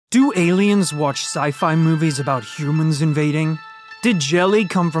Do aliens watch sci-fi movies about humans invading? Did jelly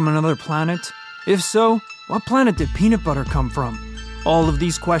come from another planet? If so, what planet did peanut butter come from? All of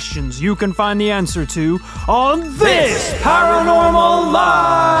these questions you can find the answer to on This Paranormal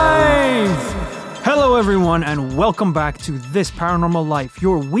Life! Hello everyone and welcome back to This Paranormal Life,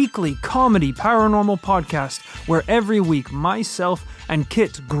 your weekly comedy paranormal podcast where every week myself and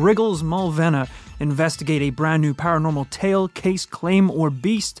Kit Griggles Mulvenna investigate a brand new paranormal tale, case, claim, or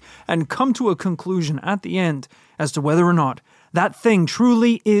beast and come to a conclusion at the end as to whether or not that thing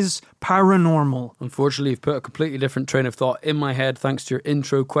truly is paranormal. Unfortunately, you've put a completely different train of thought in my head thanks to your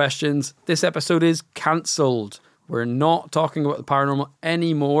intro questions. This episode is cancelled. We're not talking about the paranormal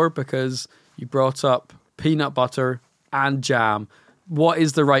anymore because you brought up peanut butter and jam. What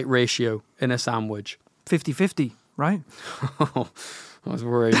is the right ratio in a sandwich? 50-50, right? I was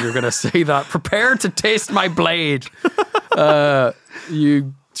worried you were going to say that. Prepare to taste my blade.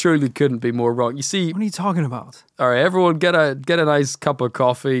 You surely couldn't be more wrong. You see... What are you talking about? All right, everyone get a nice cup of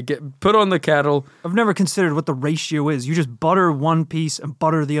coffee. Put on the kettle. I've never considered what the ratio is. You just butter one piece and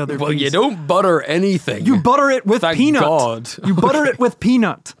butter the other piece. Well, you don't butter anything. You butter it with Thank peanut. God. You butter it with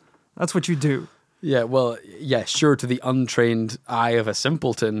peanut. That's what you do. Yeah, well, yeah, sure, to the untrained eye of a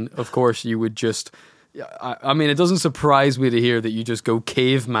simpleton, of course, you would just... I mean, it doesn't surprise me to hear that you just go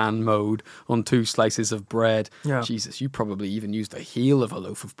caveman mode on 2 slices of bread. Yeah. Jesus, you probably even used the heel of a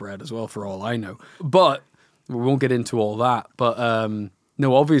loaf of bread as well, for all I know. But we won't get into all that. But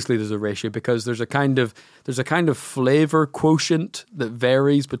no, obviously there's a ratio because there's a kind of flavor quotient that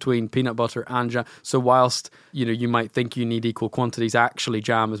varies between peanut butter and jam. So whilst you might think you need equal quantities, actually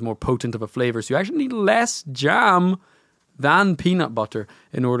jam is more potent of a flavor. So you actually need less jam than peanut butter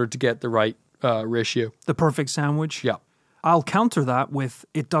in order to get the right ratio. The perfect sandwich? Yeah. I'll counter that with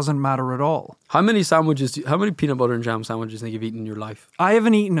it doesn't matter at all. How many peanut butter and jam sandwiches do you think you've eaten in your life? I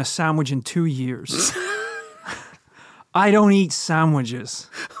haven't eaten a sandwich in 2 years. I don't eat sandwiches.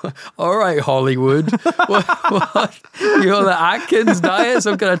 All right, Hollywood. what? You on the Atkins diet?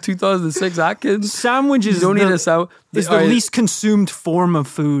 Some kind of 2006 Atkins? Sandwiches you don't eat a sandwich. Is the least consumed form of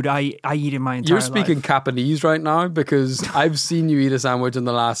food I eat in my entire life. You're speaking Capanese right now because I've seen you eat a sandwich in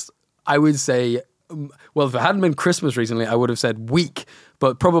the last, I would say, well, if it hadn't been Christmas recently, I would have said week,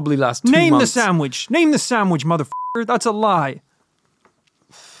 but probably last 2 months. Name the sandwich. Name the sandwich, motherfucker. That's a lie.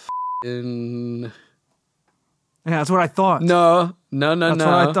 Yeah, that's what I thought. No. That's what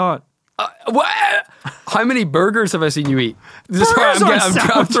I thought. What? How many burgers have I seen you eat?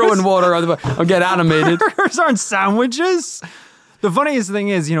 I'm throwing water on the... I'm getting animated. Burgers aren't sandwiches. The funniest thing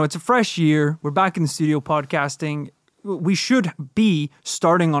is, it's a fresh year. We're back in the studio podcasting. We should be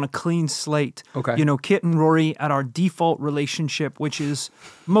starting on a clean slate. Okay. Kit and Rory at our default relationship, which is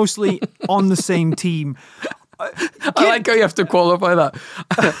mostly on the same team. I like how you have to qualify that.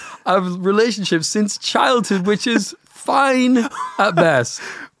 I have a relationship since childhood, which is fine at best.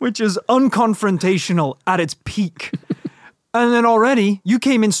 Which is unconfrontational at its peak. And then already, you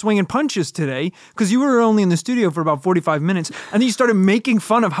came in swinging punches today because you were only in the studio for about 45 minutes. And then you started making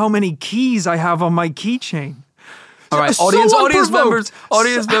fun of how many keys I have on my keychain. All right, So audience members.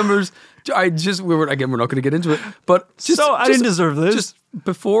 We're not going to get into it, but I didn't deserve this. Just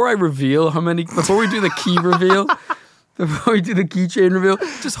before I reveal before we do the key reveal, before we do the keychain reveal,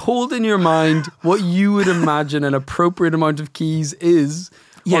 just hold in your mind what you would imagine an appropriate amount of keys is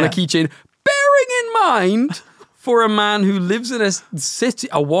on a keychain, bearing in mind for a man who lives in a city,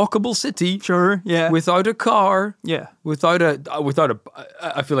 a walkable city, sure, yeah, without a car, yeah, without a,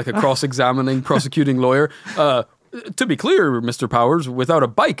 I feel like a cross-examining prosecuting lawyer. To be clear, Mr. Powers, without a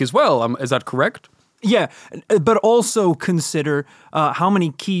bike as well. Is that correct? Yeah, but also consider how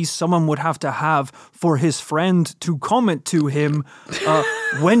many keys someone would have to have for his friend to comment to him,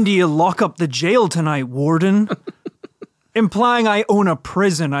 when do you lock up the jail tonight, warden? Implying I own a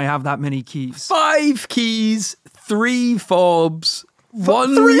prison, I have that many keys. 5 keys, 3 fobs,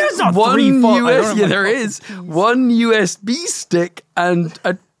 one US, yeah, there is. 1 USB stick and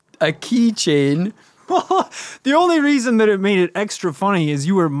a keychain. The only reason that it made it extra funny is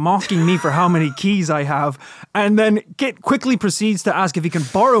you were mocking me for how many keys I have, and then Kit quickly proceeds to ask if he can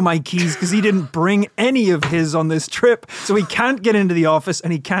borrow my keys because he didn't bring any of his on this trip, so he can't get into the office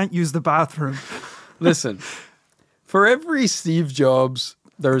and he can't use the bathroom. Listen, for every Steve Jobs,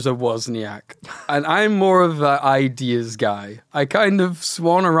 there's a Wozniak, and I'm more of an ideas guy. I kind of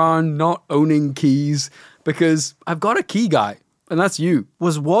swan around not owning keys because I've got a key guy. And that's you.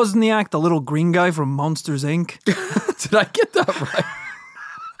 Was Wozniak the little green guy from Monsters, Inc.? Did I get that right?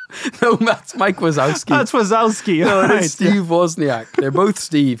 No, that's Mike Wazowski. That's Wazowski. No, it's Steve Wozniak. They're both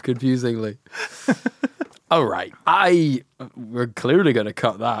Steve, confusingly. All right. We're clearly going to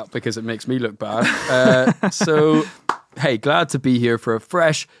cut that because it makes me look bad. So, hey, glad to be here for a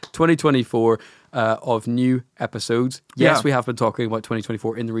fresh 2024 of new episodes. Yes, we have been talking about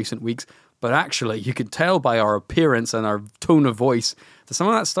 2024 in the recent weeks, but actually you can tell by our appearance and our tone of voice that some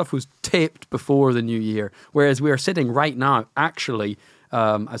of that stuff was taped before the new year, whereas we are sitting right now actually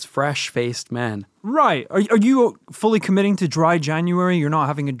as fresh-faced men. Right. Are you fully committing to dry January? You're not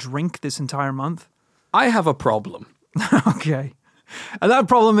having a drink this entire month? I have a problem. Okay. And that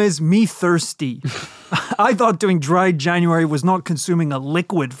problem is me thirsty. I thought doing dry January was not consuming a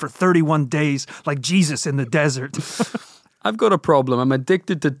liquid for 31 days like Jesus in the desert. I've got a problem. I'm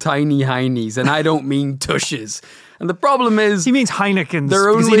addicted to tiny heinies, and I don't mean tushes. And the problem is... He means Heinekens. They're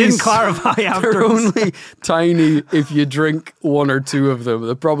only, he didn't clarify after. They're only tiny if you drink one or two of them.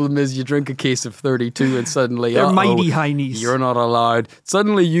 The problem is you drink a case of 32 and suddenly... They're mighty heinies. You're not allowed.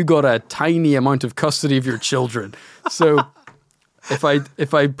 Suddenly you got a tiny amount of custody of your children. So...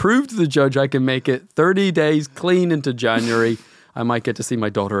 If I prove to the judge I can make it 30 days clean into January, I might get to see my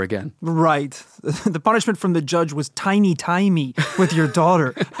daughter again. Right. The punishment from the judge was tiny-timey with your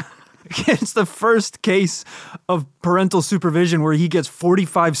daughter. It's the first case of parental supervision where he gets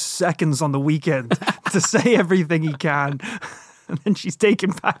 45 seconds on the weekend to say everything he can. And then she's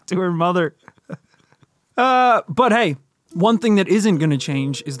taken back to her mother. But hey, one thing that isn't going to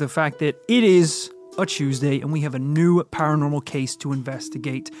change is the fact that it is a Tuesday and we have a new paranormal case to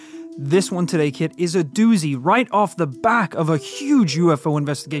investigate. This one today, Kit, is a doozy right off the back of a huge UFO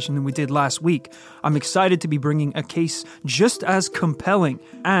investigation that we did last week. I'm excited to be bringing a case just as compelling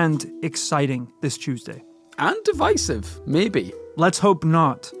and exciting this Tuesday. And divisive, maybe. Let's hope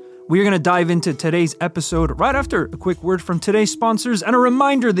not. We're going to dive into today's episode right after a quick word from today's sponsors and a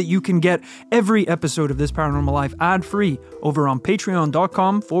reminder that you can get every episode of This Paranormal Life ad-free over on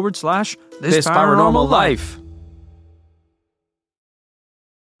patreon.com/This Paranormal Life.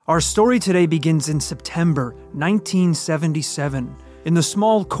 Our story today begins in September 1977 in the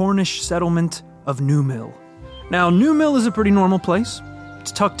small Cornish settlement of Newmill. Now, Newmill is a pretty normal place.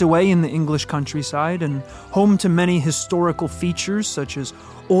 It's tucked away in the English countryside and home to many historical features such as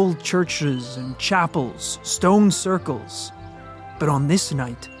old churches and chapels, stone circles. But on this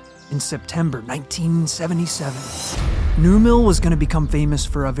night, in September 1977, Newmill was going to become famous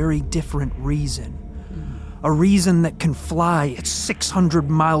for a very different reason. A reason that can fly at 600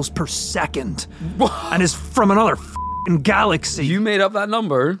 miles per second and is from another galaxy. You made up that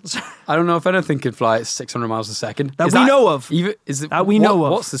number. I don't know if anything can fly at 600 miles a second. That we know of.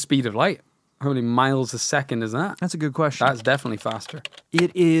 What's the speed of light? How many miles a second is that? That's a good question. That's definitely faster.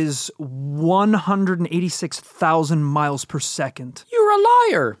 It is 186,000 miles per second. You're a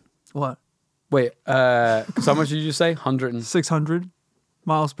liar. What? Wait, how much did you say? 600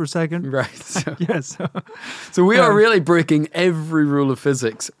 miles per second? Right. So, yes. So we are really breaking every rule of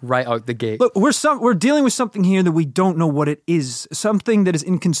physics right out the gate. Look, we're dealing with something here that we don't know what it is. Something that is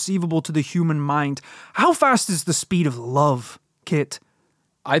inconceivable to the human mind. How fast is the speed of love, Kit?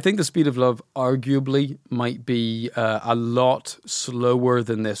 I think the speed of love arguably might be a lot slower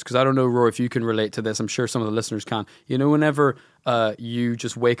than this, because I don't know, Roy, if you can relate to this. I'm sure some of the listeners can. You know, whenever you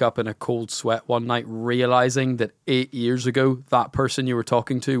just wake up in a cold sweat one night realizing that 8 years ago that person you were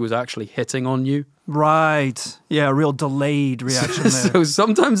talking to was actually hitting on you? Right. Yeah, a real delayed reaction there. So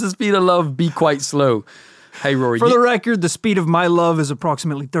sometimes the speed of love be quite slow. Hey, Rory. For the record, the speed of my love is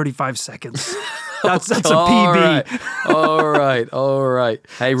approximately 35 seconds. That's a PB. All right.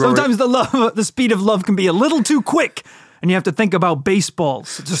 Hey, Rory. Sometimes the speed of love can be a little too quick, and you have to think about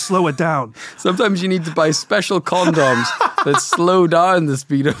baseballs to slow it down. Sometimes you need to buy special condoms that slow down the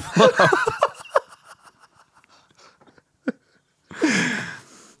speed of love.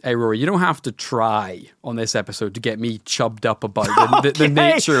 Hey, Rory, you don't have to try on this episode to get me chubbed up about the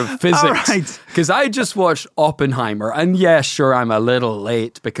nature of physics. Because I just watched Oppenheimer, and yeah, sure, I'm a little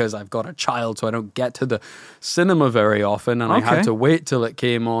late because I've got a child, so I don't get to the cinema very often, and I had to wait till it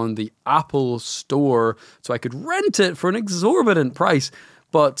came on the Apple Store so I could rent it for an exorbitant price.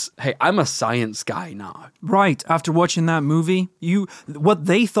 But hey, I'm a science guy now. Right. After watching that movie, what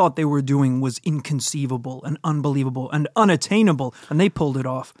they thought they were doing was inconceivable and unbelievable and unattainable, and they pulled it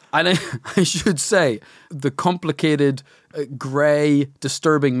off. And I should say, the complicated, grey,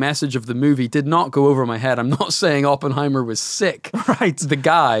 disturbing message of the movie did not go over my head. I'm not saying Oppenheimer was sick. Right. The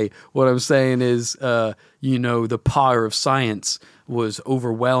guy, what I'm saying is, the power of science was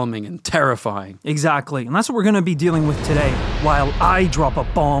overwhelming and terrifying. Exactly. And that's what we're going to be dealing with today, while I drop a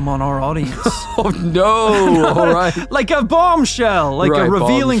bomb on our audience. Oh, no. All right. Like a bombshell, like right, a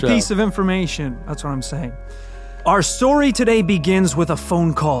revealing bombshell. piece of information. That's what I'm saying. Our story today begins with a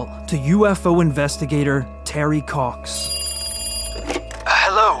phone call to UFO investigator Terry Cox.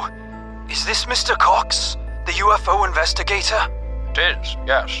 Hello, is this Mr. Cox, the UFO investigator? It is,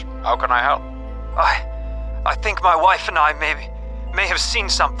 yes. How can I help? I think my wife and I may have seen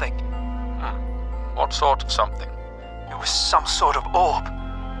something. What sort of something? It was some sort of orb.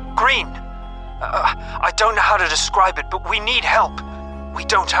 Green. I don't know how to describe it, but we need help. We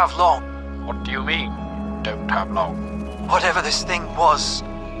don't have long. What do you mean, don't have long? Whatever this thing was,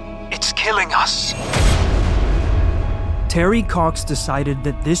 it's killing us. Terry Cox decided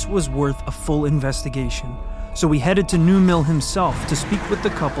that this was worth a full investigation, so he headed to New Mill himself to speak with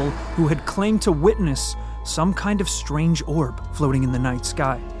the couple who had claimed to witness some kind of strange orb floating in the night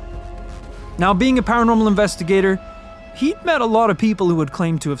sky. Now, being a paranormal investigator, he'd met a lot of people who had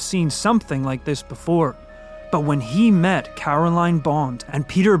claimed to have seen something like this before. But when he met Caroline Bond and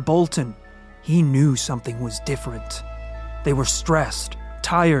Peter Bolton, he knew something was different. They were stressed,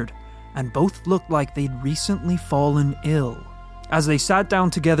 tired, and both looked like they'd recently fallen ill. As they sat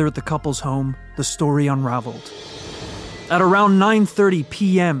down together at the couple's home, the story unraveled. At around 9:30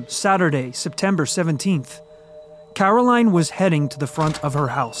 p.m. Saturday, September 17th, Caroline was heading to the front of her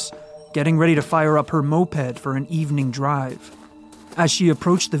house, getting ready to fire up her moped for an evening drive. As she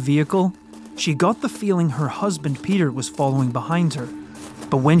approached the vehicle, she got the feeling her husband Peter was following behind her.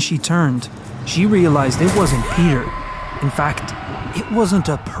 But when she turned, she realized it wasn't Peter. In fact, it wasn't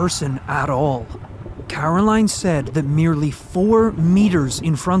a person at all. Caroline said that merely 4 meters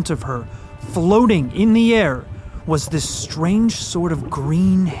in front of her, floating in the air, was this strange sort of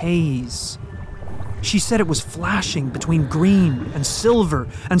green haze. She said it was flashing between green and silver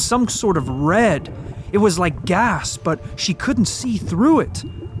and some sort of red. It was like gas, but she couldn't see through it.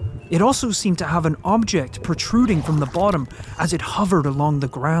 It also seemed to have an object protruding from the bottom as it hovered along the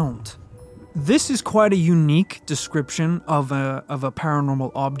ground. This is quite a unique description of a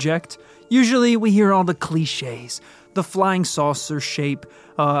paranormal object. Usually we hear all the cliches, the flying saucer shape,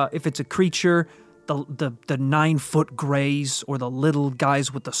 if it's a creature, the 9-foot grays or the little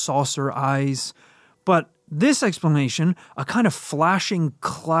guys with the saucer eyes. But this explanation, a kind of flashing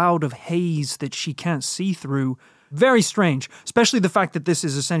cloud of haze that she can't see through, very strange, especially the fact that this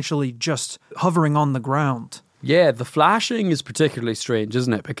is essentially just hovering on the ground. Yeah, the flashing is particularly strange,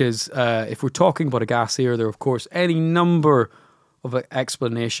 isn't it? Because if we're talking about a gas here, there are, of course, any number of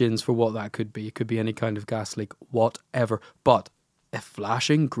explanations for what that could be. It could be any kind of gas leak, whatever. But a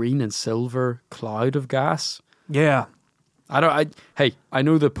flashing green and silver cloud of gas? Yeah. I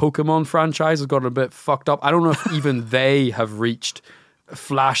know the Pokemon franchise has gotten a bit fucked up. I don't know if even they have reached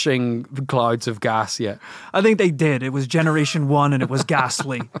flashing clouds of gas yet. I think they did. It was Generation 1 and it was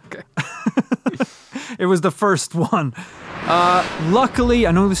ghastly. Okay. It was the first one. Luckily,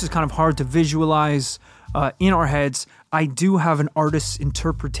 I know this is kind of hard to visualize in our heads. I do have an artist's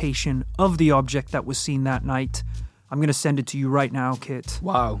interpretation of the object that was seen that night. I'm going to send it to you right now, Kit.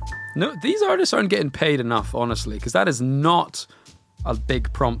 Wow. No, these artists aren't getting paid enough, honestly, because that is not a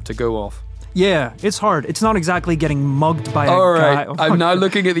big prompt to go off. Yeah, it's hard. It's not exactly getting mugged by a guy. Oh, I'm now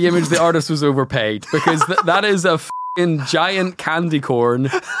looking at the image. The artist was overpaid because that is a f***ing giant candy corn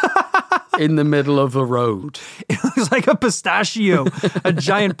in the middle of a road. It looks like a pistachio, a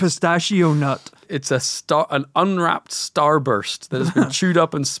giant pistachio nut. It's an unwrapped starburst that has been chewed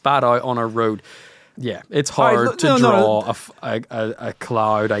up and spat out on a road. Yeah, it's hard to draw a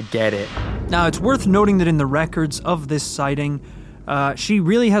cloud. I get it. Now, it's worth noting that in the records of this sighting, she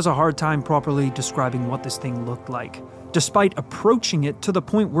really has a hard time properly describing what this thing looked like, despite approaching it to the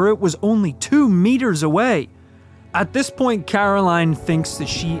point where it was only 2 meters away. At this point, Caroline thinks that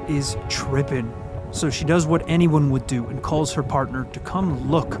she is tripping, so she does what anyone would do and calls her partner to come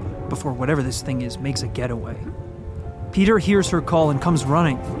look before whatever this thing is makes a getaway. Peter hears her call and comes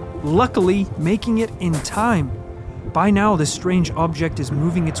running, luckily making it in time. By now, this strange object is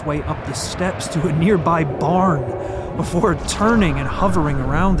moving its way up the steps to a nearby barn before turning and hovering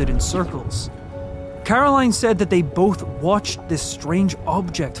around it in circles. Caroline said that they both watched this strange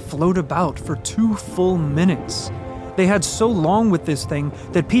object float about for 2 full minutes. They had so long with this thing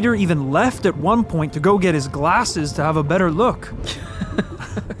that Peter even left at one point to go get his glasses to have a better look.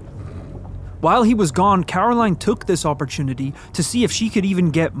 While he was gone, Caroline took this opportunity to see if she could even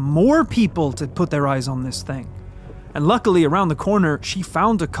get more people to put their eyes on this thing. And luckily, around the corner, she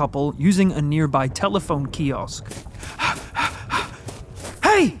found a couple using a nearby telephone kiosk.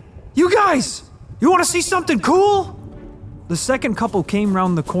 Hey, you guys! You want to see something cool? The second couple came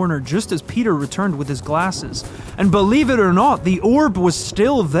round the corner just as Peter returned with his glasses. And believe it or not, the orb was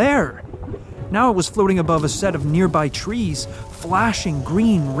still there. Now it was floating above a set of nearby trees, flashing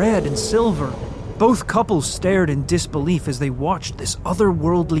green, red, and silver. Both couples stared in disbelief as they watched this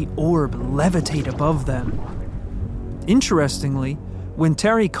otherworldly orb levitate above them. Interestingly, when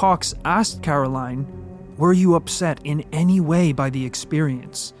Terry Cox asked Caroline, "Were you upset in any way by the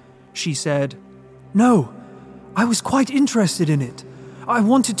experience?" she said, "No, I was quite interested in it. I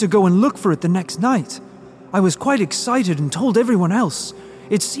wanted to go and look for it the next night. I was quite excited and told everyone else.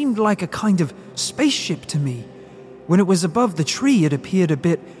 It seemed like a kind of spaceship to me. When it was above the tree, it appeared a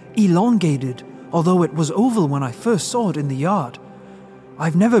bit elongated, although it was oval when I first saw it in the yard.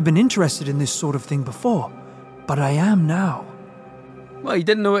 I've never been interested in this sort of thing before, but I am now." Well, you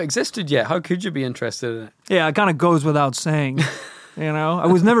didn't know it existed yet. How could you be interested in it? Yeah, it kind of goes without saying. I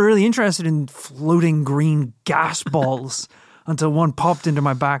was never really interested in floating green gas balls until one popped into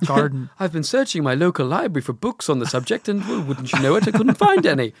my back garden. I've been searching my local library for books on the subject, and well, wouldn't you know it, I couldn't find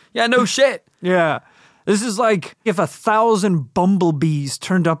any. Yeah, no shit. Yeah. This is like if 1,000 bumblebees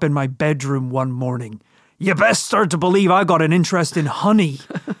turned up in my bedroom one morning. You best start to believe I got an interest in honey.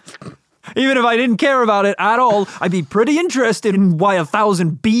 Even if I didn't care about it at all, I'd be pretty interested in why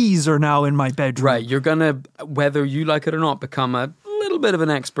 1,000 bees are now in my bedroom. Right, you're gonna, whether you like it or not, become a little bit of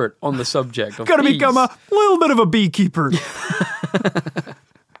an expert on the subject of Gotta bees. become a little bit of a beekeeper.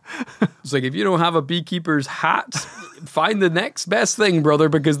 It's like, if you don't have a beekeeper's hat, find the next best thing, brother,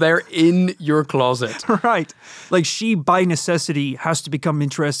 because they're in your closet. Right. Like, she, by necessity, has to become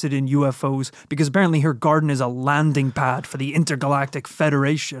interested in UFOs because apparently her garden is a landing pad for the Intergalactic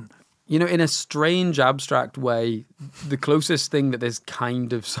Federation. You know, in a strange, abstract way, the closest thing that this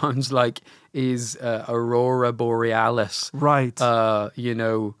kind of sounds like is Aurora Borealis. Right.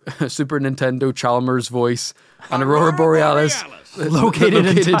 Super Nintendo Chalmers voice. And Aurora Borealis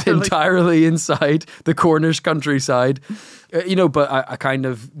located entirely inside the Cornish countryside. But a kind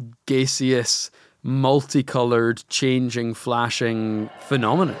of gaseous, multicolored, changing, flashing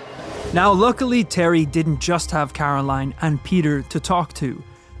phenomenon. Now, luckily, Terry didn't just have Caroline and Peter to talk to.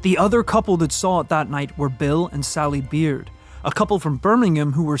 The other couple that saw it that night were Bill and Sally Beard, a couple from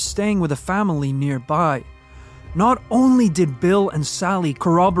Birmingham who were staying with a family nearby. Not only did Bill and Sally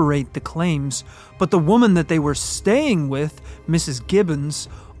corroborate the claims, but the woman that they were staying with, Mrs. Gibbons,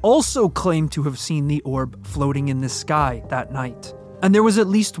 also claimed to have seen the orb floating in the sky that night. And there was at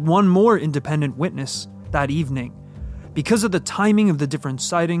least one more independent witness that evening. Because of the timing of the different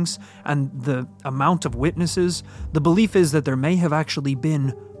sightings and the amount of witnesses, the belief is that there may have actually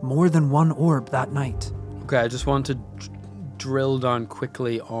been more than one orb that night. Okay, I just want to drill down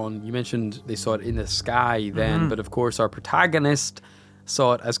quickly on, you mentioned they saw it in the sky then, but of course our protagonist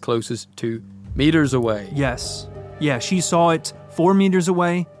saw it as close as 2 meters away. Yes. Yeah, she saw it 4 meters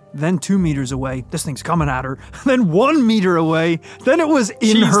away, then 2 meters away. This thing's coming at her. Then 1 meter away. Then it was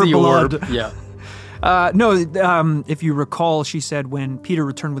in She's her the blood. Orb. Yeah. If you recall, she said when Peter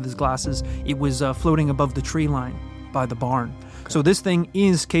returned with his glasses, it was floating above the tree line by the barn. Okay. So this thing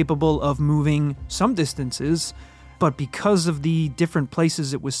is capable of moving some distances, but because of the different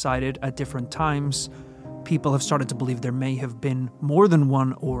places it was sighted at different times, people have started to believe there may have been more than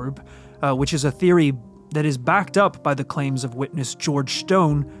one orb, which is a theory that is backed up by the claims of witness George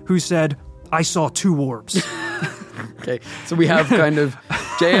Stone, who said, "I saw 2 orbs." Okay, so we have kind of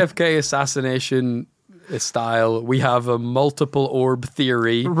JFK assassination style. We have a multiple orb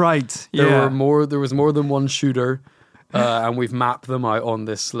theory. Right. There was more than one shooter, and we've mapped them out on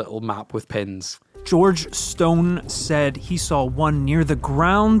this little map with pins. George Stone said he saw one near the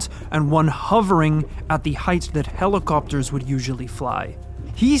ground and one hovering at the height that helicopters would usually fly.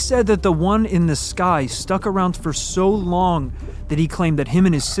 He said that the one in the sky stuck around for so long that he claimed that him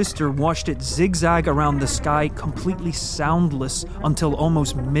and his sister watched it zigzag around the sky completely soundless until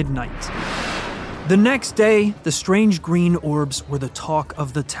almost midnight. The next day, the strange green orbs were the talk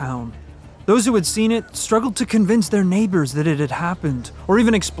of the town. Those who had seen it struggled to convince their neighbors that it had happened, or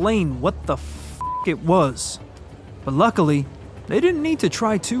even explain what the it was. But luckily, they didn't need to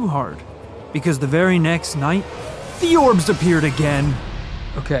try too hard, because the very next night, the orbs appeared again.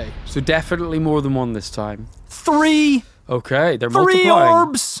 Okay, so definitely more than one this time. 3! Okay, they're 3 multiplying.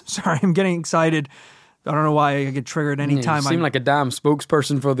 orbs! Sorry, I'm getting excited. I don't know why I get triggered anytime. You seem like a damn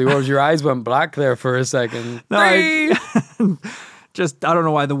spokesperson for the orbs. Your eyes went black there for a second. No, I don't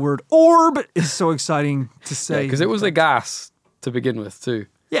know why the word orb is so exciting to say. Because it was a gas to begin with, too.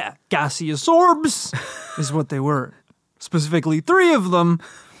 Yeah, gaseous orbs is what they were. Specifically 3 of them.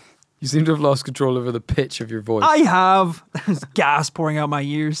 You seem to have lost control over the pitch of your voice. I have. There's gas pouring out my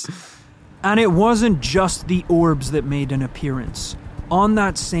ears. And it wasn't just the orbs that made an appearance. On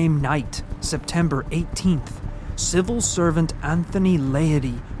that same night, September 18th, civil servant Anthony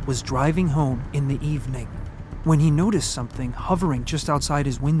Leidy was driving home in the evening when he noticed something hovering just outside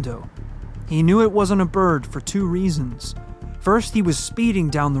his window. He knew it wasn't a bird for 2 reasons. First, he was speeding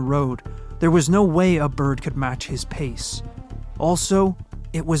down the road. There was no way a bird could match his pace. Also,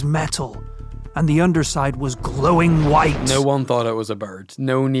 it was metal, and the underside was glowing white. No one thought it was a bird.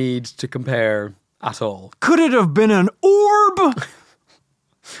 No need to compare at all. Could it have been an orb?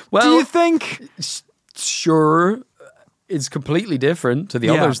 Well, do you think? Sure, it's completely different to the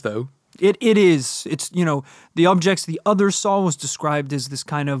others, though. It is. It's, the objects the others saw was described as this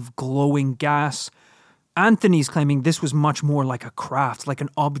kind of glowing gas. Anthony's claiming this was much more like a craft, like an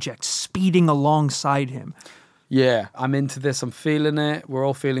object speeding alongside him. Yeah, I'm into this. I'm feeling it. We're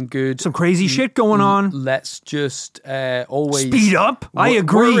all feeling good. Some crazy shit going on. Let's just always... Speed up? I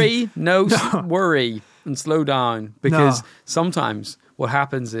agree. Worry and slow down. Because sometimes what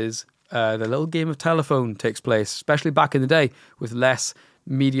happens is the little game of telephone takes place, especially back in the day, with less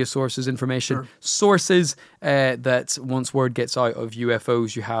media sources, information sources, that once word gets out of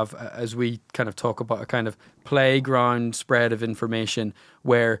UFOs, you have, as we kind of talk about, a kind of playground spread of information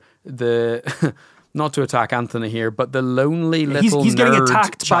where the... Not to attack Anthony here, but the lonely little he's getting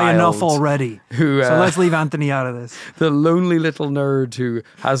attacked by enough child already. So let's leave Anthony out of this. The lonely little nerd who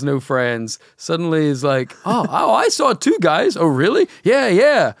has no friends suddenly is like, oh, I saw 2 guys. Oh, really?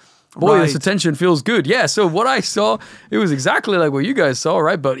 Yeah. Boy, this attention feels good. Yeah, so what I saw, it was exactly like what you guys saw,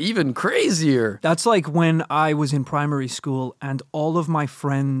 right? But even crazier. That's like when I was in primary school and all of my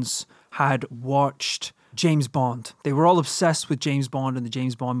friends had watched James Bond. They were all obsessed with James Bond and the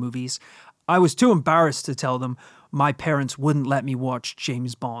James Bond movies. I was too embarrassed to tell them. My parents wouldn't let me watch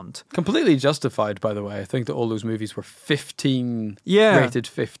James Bond. Completely justified, by the way. I think that all those movies were 15, rated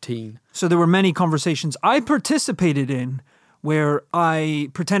 15. So there were many conversations I participated in where I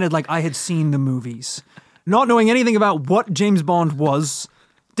pretended like I had seen the movies, not knowing anything about what James Bond was,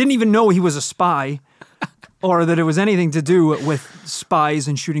 didn't even know he was a spy, or that it was anything to do with spies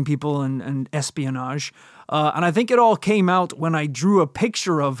and shooting people and espionage. And I think it all came out when I drew a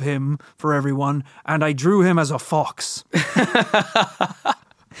picture of him for everyone, and I drew him as a fox.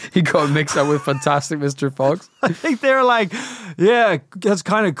 He got mixed up with Fantastic Mr. Fox. I think they were like, yeah, that's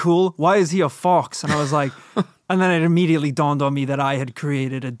kind of cool. Why is he a fox? And I was like... And then it immediately dawned on me that I had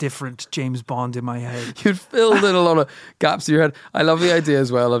created a different James Bond in my head. You'd filled in a lot of gaps in your head. I love the idea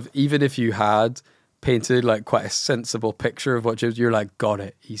as well of, even if you had painted like quite a sensible picture of what James... You're like, got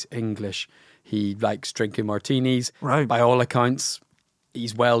it. He's English. He likes drinking martinis. Right. By all accounts,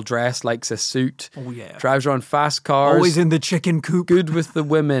 he's well dressed, likes a suit. Oh, yeah. Drives around fast cars. Always in the chicken coop. Good with the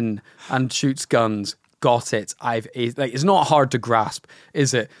women and shoots guns. Got it. It's not hard to grasp,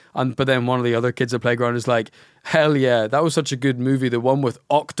 is it? But then one of the other kids at Playground is like, hell yeah, that was such a good movie, the one with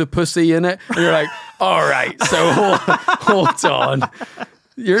Octopussy in it. And you're like, all right, so hold on.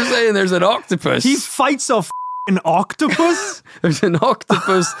 You're saying there's an octopus. He fights a f***ing octopus? There's an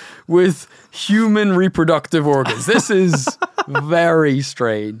octopus with human reproductive organs. This is very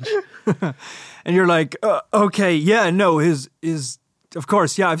strange. And you're like, okay, yeah, no, his of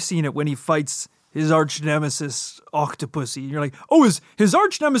course, yeah, I've seen it when he fights his arch nemesis, Octopussy. And you're like, oh, his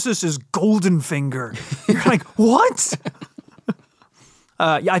arch nemesis is Goldenfinger. You're like, what?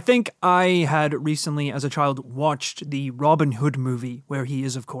 Yeah, I think I had recently, as a child, watched the Robin Hood movie, where he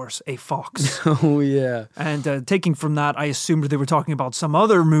is, of course, a fox. Oh, yeah. And taking from that, I assumed they were talking about some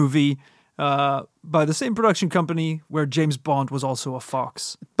other movie by the same production company where James Bond was also a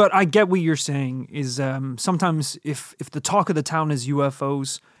fox. But I get what you're saying, is sometimes if the talk of the town is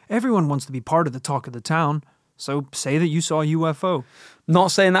UFOs, everyone wants to be part of the talk of the town. So say that you saw a UFO.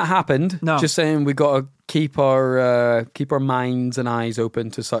 Not saying that happened. No. Just saying we got to keep our minds and eyes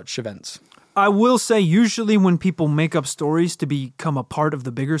open to such events. I will say, usually when people make up stories to become a part of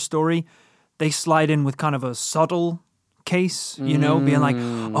the bigger story, they slide in with kind of a subtle case, being like,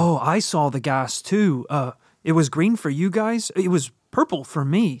 oh, I saw the gas too. It was green for you guys. It was purple for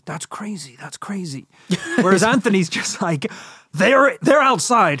me. That's crazy. Whereas Anthony's just like, they're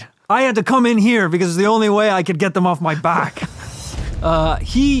outside. I had to come in here because it's the only way I could get them off my back.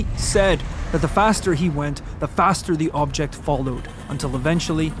 He said that the faster he went, the faster the object followed, until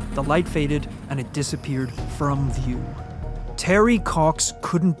eventually the light faded and it disappeared from view. Terry Cox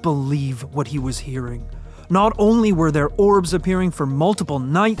couldn't believe what he was hearing. Not only were there orbs appearing for multiple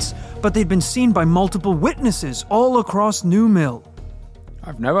nights, but they'd been seen by multiple witnesses all across New Mill.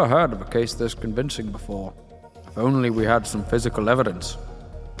 I've never heard of a case this convincing before. If only we had some physical evidence.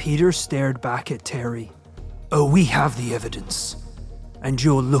 Peter stared back at Terry. Oh, we have the evidence. And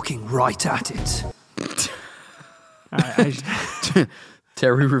you're looking right at it.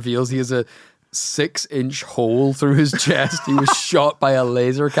 Terry reveals he has a 6-inch hole through his chest. He was shot by a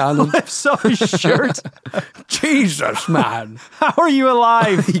laser cannon. Lifts off his shirt. Jesus, man. How are you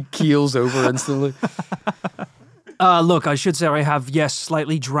alive? He keels over instantly. Look, I should say I have, yes,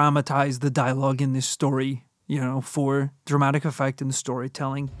 slightly dramatized the dialogue in this story, for dramatic effect in the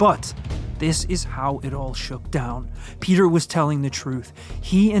storytelling. But this is how it all shook down. Peter was telling the truth.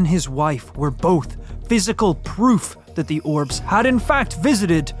 He and his wife were both physical proof that the orbs had in fact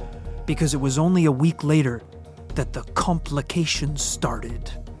visited, because it was only a week later that the complications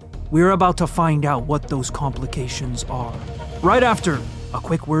started. We're about to find out what those complications are, right after a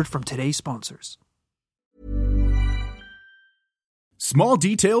quick word from today's sponsors. Small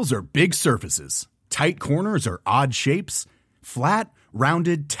details are big surfaces. Tight corners are odd shapes. Flat,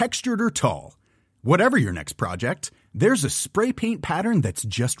 rounded, textured, or tall. Whatever your next project, there's a spray paint pattern that's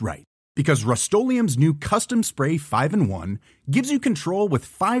just right. Because Rust-Oleum's new Custom Spray 5-in-1 gives you control with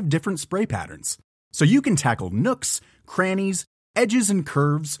 5 different spray patterns. So you can tackle nooks, crannies, edges, and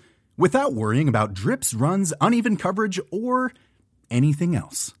curves without worrying about drips, runs, uneven coverage, or anything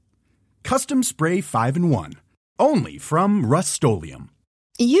else. Custom Spray 5-in-1. Only from Rust-Oleum.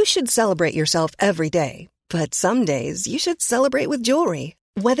 You should celebrate yourself every day. But some days you should celebrate with jewelry.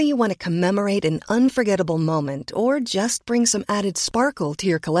 Whether you want to commemorate an unforgettable moment or just bring some added sparkle to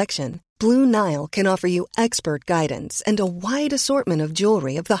your collection, Blue Nile can offer you expert guidance and a wide assortment of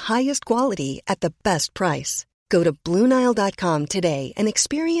jewelry of the highest quality at the best price. Go to BlueNile.com today and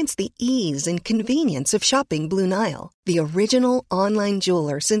experience the ease and convenience of shopping Blue Nile, the original online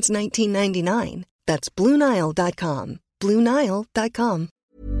jeweler since 1999. That's BlueNile.com. BlueNile.com.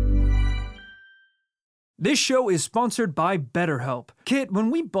 This show is sponsored by BetterHelp. Kit,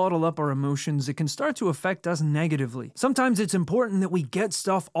 when we bottle up our emotions, it can start to affect us negatively. Sometimes it's important that we get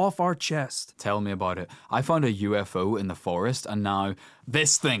stuff off our chest. Tell me about it. I found a UFO in the forest, and now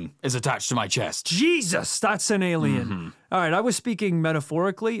this thing is attached to my chest. Jesus, that's an alien. All right, I was speaking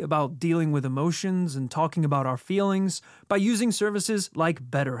metaphorically about dealing with emotions and talking about our feelings by using services like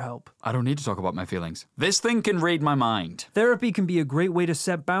BetterHelp. I don't need to talk about my feelings. This thing can read my mind. Therapy can be a great way to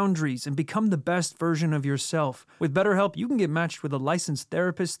set boundaries and become the best version of yourself. With BetterHelp, you can get matched with a licensed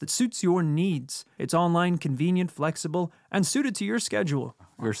therapist that suits your needs. It's online, convenient, flexible, and suited to your schedule.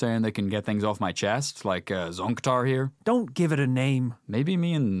 You're saying they can get things off my chest, like Zonktar here? Don't give it a name. Maybe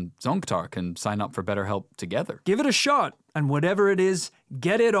me and Zonktar can sign up for BetterHelp together. Give it a shot, and whatever it is,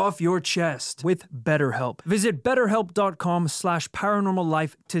 get it off your chest with BetterHelp. Visit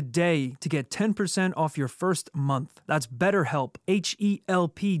BetterHelp.com/paranormallife today to get 10% off your first month. That's BetterHelp,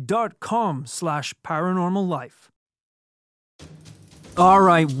 HELP.com/paranormallife. All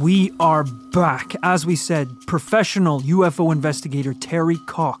right, we are back. As we said, professional UFO investigator Terry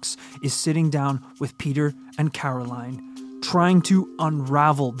Cox is sitting down with Peter and Caroline, trying to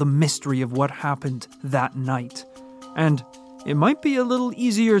unravel the mystery of what happened that night. And it might be a little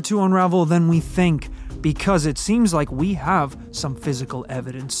easier to unravel than we think, because it seems like we have some physical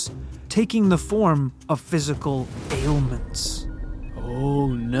evidence, taking the form of physical ailments. Oh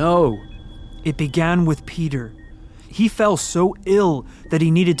no. It began with Peter. He fell so ill that he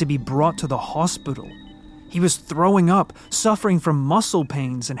needed to be brought to the hospital. He was throwing up, suffering from muscle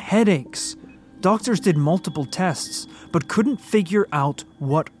pains and headaches. Doctors did multiple tests, but couldn't figure out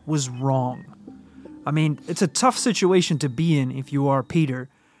what was wrong. I mean, it's a tough situation to be in if you are Peter,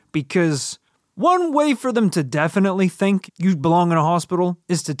 because one way for them to definitely think you belong in a hospital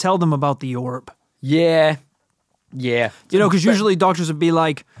is to tell them about the orb. Yeah. Because usually doctors would be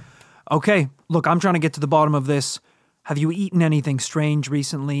like, okay, look, I'm trying to get to the bottom of this. Have you eaten anything strange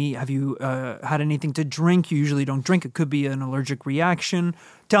recently? Have you had anything to drink? You usually don't drink. It could be an allergic reaction.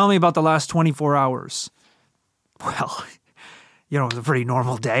 Tell me about the last 24 hours. Well, it was a pretty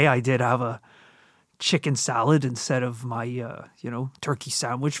normal day. I did have a chicken salad instead of my, turkey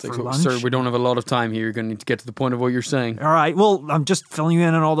sandwich for lunch. Sir, we don't have a lot of time here. You're going to need to get to the point of what you're saying. All right. Well, I'm just filling you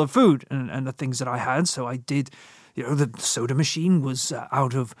in on all the food and the things that I had. So I did, the soda machine was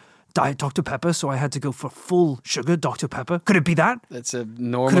out of Diet Dr. Pepper, so I had to go for full sugar Dr. Pepper. Could it be that? It's a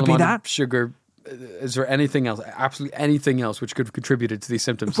normal amount of sugar. Is there anything else, absolutely anything else, which could have contributed to these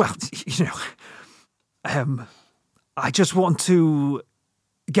symptoms? Well, I just want to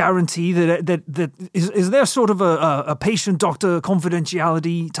guarantee that is there sort of a patient-doctor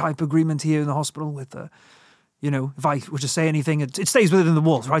confidentiality type agreement here in the hospital with if I were to say anything, it stays within the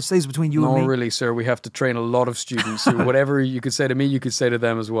walls, right? It stays between you and me. No, really, sir. We have to train a lot of students. So whatever you could say to me, you could say to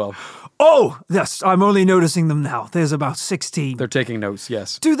them as well. Oh, yes. I'm only noticing them now. There's about 16. They're taking notes,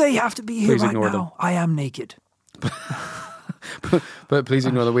 yes. Do they have to be here Please right ignore now? them. I am naked. But please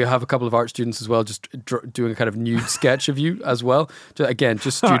ignore that we have a couple of art students as well, just doing a kind of nude sketch of you as well. Again,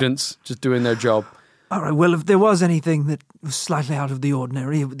 just students just doing their job. All right, well, if there was anything that was slightly out of the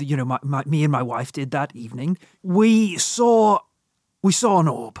ordinary, you know, me and my wife did that evening, we saw an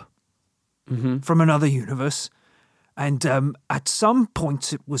orb from another universe, and at some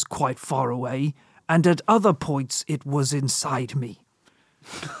points it was quite far away, and at other points it was inside me.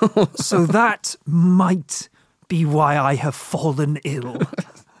 So that might be why I have fallen ill.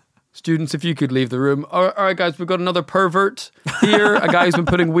 Students, if you could leave the room. All right, guys, we've got another pervert here. A guy who's been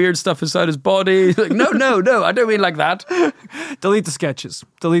putting weird stuff inside his body. Like, no, I don't mean like that. Delete the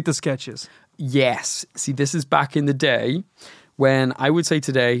sketches. Yes. See, this is back in the day when I would say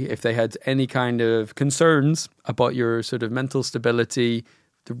today, if they had any kind of concerns about your sort of mental stability,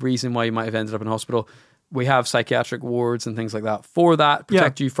 the reason why you might have ended up in hospital, we have psychiatric wards and things like that for that,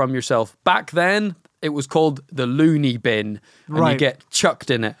 protect you from yourself. Back then, it was called the loony bin, and you get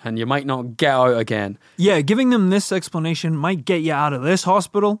chucked in it, and you might not get out again. Yeah, giving them this explanation might get you out of this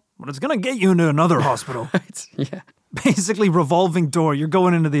hospital, but it's going to get you into another hospital. Yeah. Basically, revolving door. You're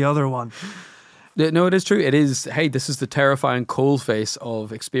going into the other one. No, it is true. It is, hey, this is the terrifying coalface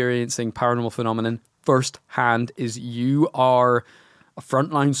of experiencing paranormal phenomenon firsthand, is you are a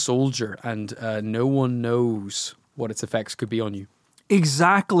frontline soldier, and no one knows what its effects could be on you.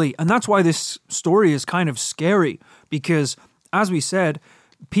 Exactly. And that's why this story is kind of scary, because, as we said,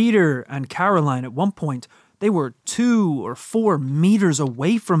 Peter and Caroline, at one point, they were 2 or 4 meters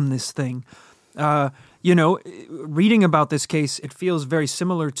away from this thing. You know, reading about this case, it feels very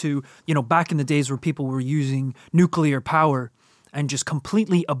similar to, you know, back in the days where people were using nuclear power and just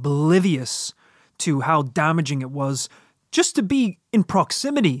completely oblivious to how damaging it was just to be in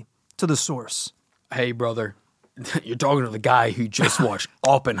proximity to the source. Hey, brother. You're talking to the guy who just watched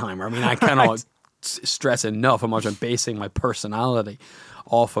Oppenheimer. I mean, I cannot stress enough how much I'm basing my personality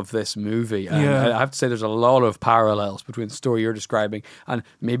off of this movie. And I have to say there's a lot of parallels between the story you're describing, and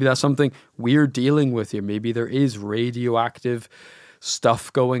maybe that's something we're dealing with here. Maybe there is radioactive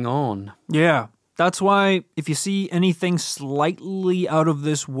stuff going on. Yeah. That's why if you see anything slightly out of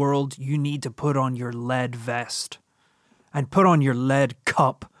this world, you need to put on your lead vest and put on your lead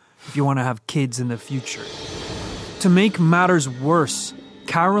cup if you want to have kids in the future. To make matters worse,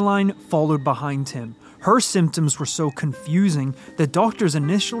 Caroline followed behind him. Her symptoms were so confusing that doctors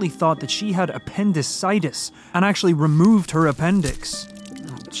initially thought that she had appendicitis and actually removed her appendix.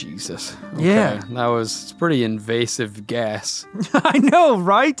 Oh, Jesus. Okay. Yeah. That was a pretty invasive guess. I know,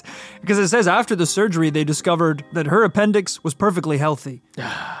 right? Because it says after the surgery, they discovered that her appendix was perfectly healthy.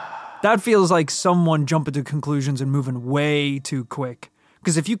 That feels like someone jumping to conclusions and moving way too quick.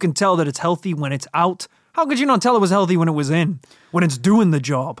 Because if you can tell that it's healthy when it's out, how could you not tell it was healthy when it was in? When it's doing the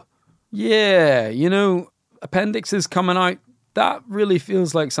job? Yeah, you know, appendixes coming out, that really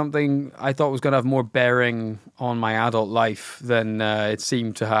feels like something I thought was going to have more bearing on my adult life than it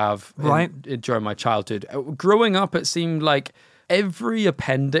seemed to have during my childhood. Growing up, it seemed like every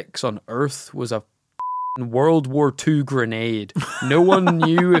appendix on Earth was a World War II grenade. No one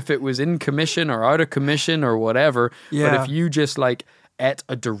knew if it was in commission or out of commission or whatever. Yeah. But if you just like ate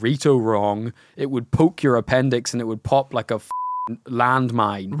a Dorito wrong, it would poke your appendix and it would pop like a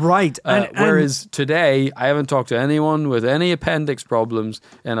landmine. Right. Whereas today, I haven't talked to anyone with any appendix problems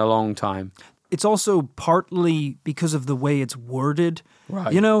in a long time. It's also partly because of the way it's worded.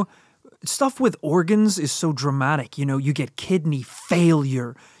 Right. You know, stuff with organs is so dramatic. You know, you get kidney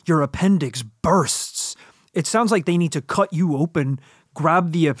failure, your appendix bursts. It sounds like they need to cut you open,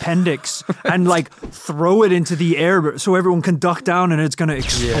 grab the appendix, and like throw it into the air so everyone can duck down and it's going to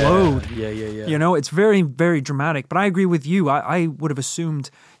explode. Yeah. You know, it's very, very dramatic. But I agree with you. I would have assumed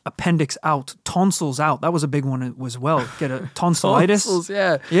appendix out, tonsils out. That was a big one as well. Get a tonsillitis. Tonsils,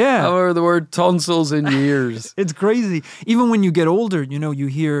 yeah. Yeah. I haven't heard the word tonsils in years. It's crazy. Even when you get older, you know, you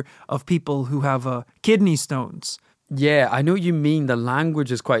hear of people who have kidney stones. Yeah, I know what you mean. The language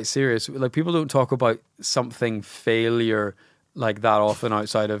is quite serious. Like, people don't talk about something failure like that often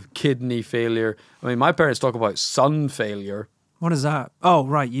outside of kidney failure. I mean, my parents talk about sun failure. What is that? Oh,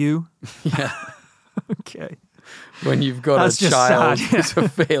 right, you? Yeah. Okay. When you've got That's a just child sad. who's a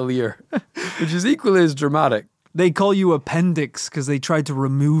failure, which is equally as dramatic. They call you appendix because they tried to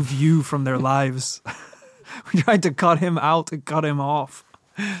remove you from their lives. We tried to cut him out and cut him off.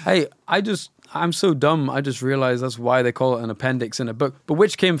 Hey, I'm so dumb, I just realized that's why they call it an appendix in a book. But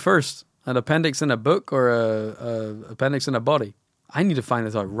which came first? An appendix in a book or a appendix in a body? I need to find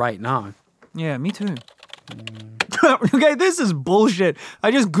this out right now. Yeah, me too. Okay, this is bullshit.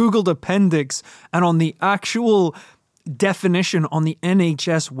 I just Googled appendix, and on the actual definition on the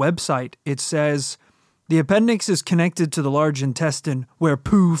NHS website, it says The appendix is connected to the large intestine where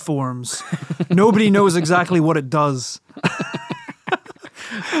poo forms. Nobody knows exactly what it does.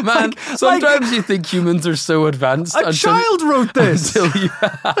 Man, sometimes you think humans are so advanced. A child wrote this.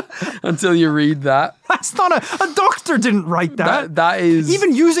 Until you read that. That's not a doctor didn't write that. That is...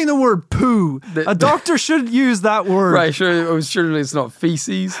 Even using the word poo, a doctor should use that word. Right, surely it's not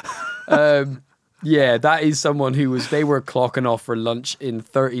feces. Yeah, that is someone they were clocking off for lunch in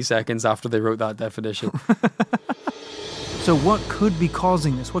 30 seconds after they wrote that definition. So what could be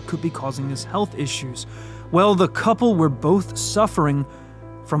causing this? What could be causing this health issues? Well, the couple were both suffering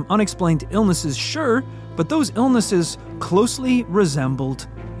from unexplained illnesses, sure, but those illnesses closely resembled,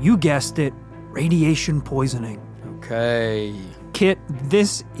 you guessed it, radiation poisoning. Okay. Kit,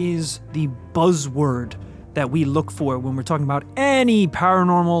 this is the buzzword that we look for when we're talking about any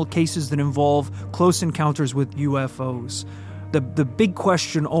paranormal cases that involve close encounters with UFOs. The big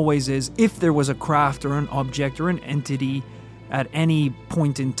question always is, if there was a craft or an object or an entity at any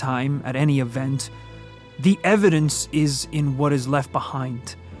point in time, at any event, the evidence is in what is left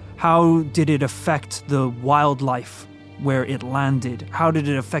behind. How did it affect the wildlife where it landed? How did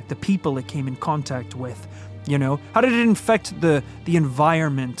it affect the people it came in contact with? You know, how did it infect the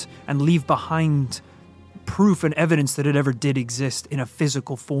environment and leave behind proof and evidence that it ever did exist in a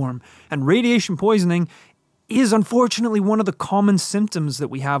physical form? And radiation poisoning is unfortunately one of the common symptoms that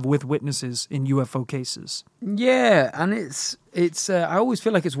we have with witnesses in UFO cases. Yeah, and it's I always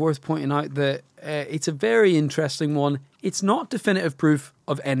feel like it's worth pointing out that it's a very interesting one. It's not definitive proof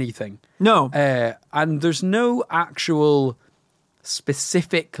of anything. No. And there's no actual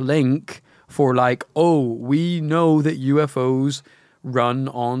specific link for like, oh, we know that UFOs run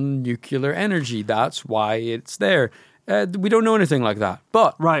on nuclear energy. That's why it's there. We don't know anything like that.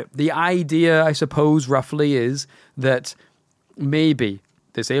 But the idea, I suppose, roughly is that maybe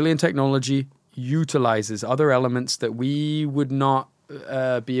this alien technology utilizes other elements that we would not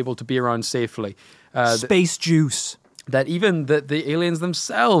be able to be around safely. Space juice. That even the aliens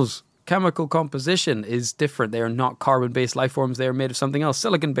themselves, chemical composition is different. They are not carbon-based life forms. They are made of something else,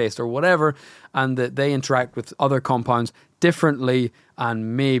 silicon-based or whatever, and that they interact with other compounds differently,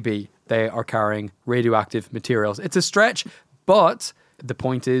 and maybe they are carrying radioactive materials. It's a stretch, but the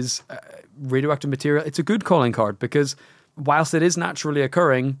point is, radioactive material, it's a good calling card, because whilst it is naturally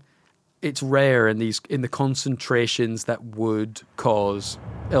occurring, it's rare in the concentrations that would cause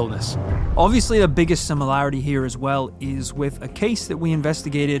illness. Obviously, the biggest similarity here as well is with a case that we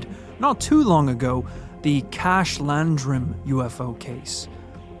investigated not too long ago, the Cash Landrum UFO case,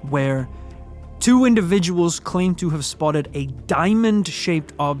 where two individuals claim to have spotted a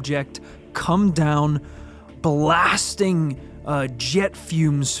diamond-shaped object come down, blasting jet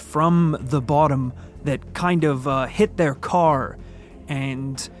fumes from the bottom that kind of hit their car,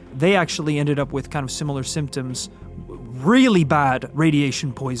 and they actually ended up with kind of similar symptoms, really bad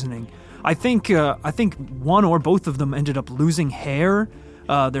radiation poisoning. I think one or both of them ended up losing hair,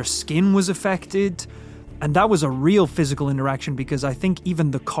 their skin was affected, and that was a real physical interaction, because I think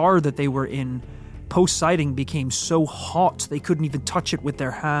even the car that they were in post-sighting became so hot they couldn't even touch it with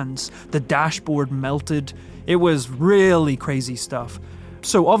their hands. The dashboard melted. It was really crazy stuff.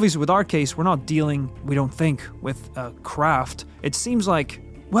 So obviously with our case, we're not dealing, we don't think, with a craft. It seems like,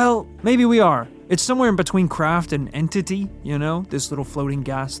 well, maybe we are. It's somewhere in between craft and entity, you know, this little floating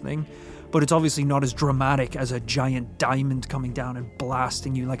gas thing. But it's obviously not as dramatic as a giant diamond coming down and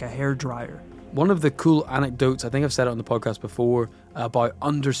blasting you like a hairdryer. One of the cool anecdotes, I think I've said it on the podcast before, about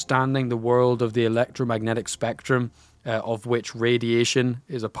understanding the world of the electromagnetic spectrum, of which radiation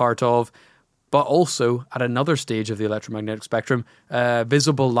is a part of, but also at another stage of the electromagnetic spectrum,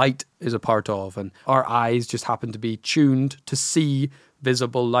 visible light is a part of, and our eyes just happen to be tuned to see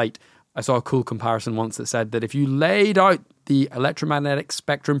visible light. I saw a cool comparison once that said that if you laid out the electromagnetic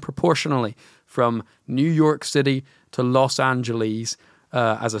spectrum proportionally from New York City to Los Angeles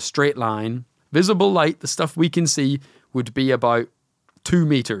as a straight line, visible light, the stuff we can see, would be about 2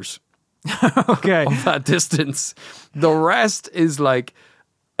 meters okay. of that distance. The rest is like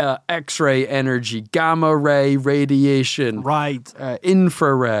X-ray energy, gamma ray radiation, right,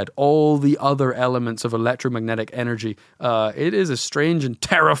 infrared, all the other elements of electromagnetic energy. It is a strange and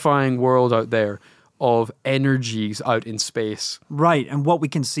terrifying world out there of energies out in space. Right, and what we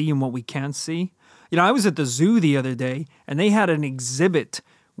can see and what we can't see. You know, I was at the zoo the other day, and they had an exhibit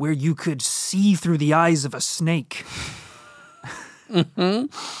where you could see through the eyes of a snake. Mm-hmm.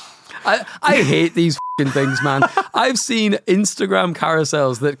 I hate these f***ing things, man. I've seen Instagram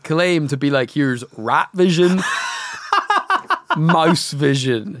carousels that claim to be like, here's rat vision, mouse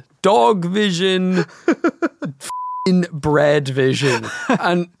vision, dog vision, f***ing bread vision.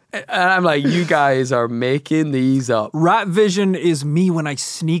 And And I'm like, you guys are making these up. Rat vision is me when I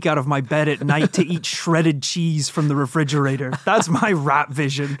sneak out of my bed at night to eat shredded cheese from the refrigerator. That's my rat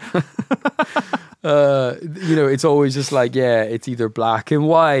vision. It's always just like, yeah, it's either black and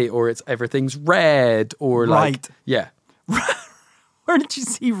white or it's everything's red or like, Right. yeah. Where did you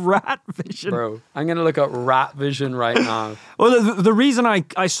see rat vision? Bro, I'm going to look up rat vision right now. Well, the reason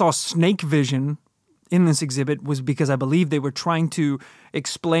I saw snake vision in this exhibit was because I believe they were trying to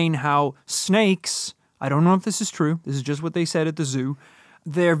explain how snakes, I don't know if this is true, this is just what they said at the zoo,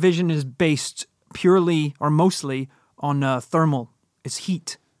 their vision is based purely or mostly on thermal, it's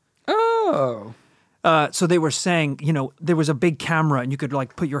heat. Oh. So they were saying, there was a big camera and you could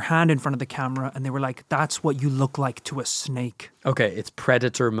like put your hand in front of the camera and they were like, that's what you look like to a snake. Okay, it's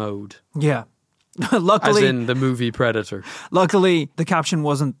predator mode. Yeah. As Luckily, in the movie Predator. the caption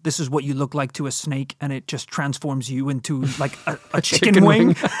wasn't, this is what you look like to a snake, and it just transforms you into like a chicken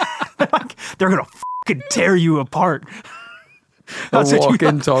wing. They're going to fucking tear you apart. A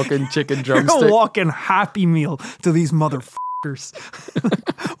walking, talking chicken You're drumstick. a walking Happy Meal to these motherfuckers.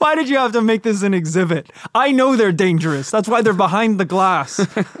 Why did you have to make this an exhibit? I know they're dangerous. That's why they're behind the glass.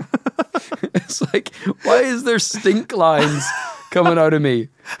 It's like, why is there stink lines coming out of me?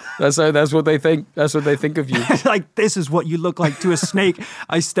 That's what they think. That's what they think of you. Like, this is what you look like to a snake.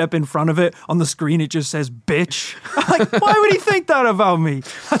 I step in front of it. On the screen, it just says, bitch. I'm like, why would he think that about me?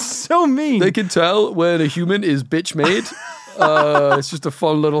 That's so mean. They can tell when a human is bitch made. It's just a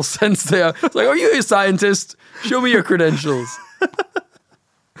fun little sense there. It's like, are you a scientist? Show me your credentials.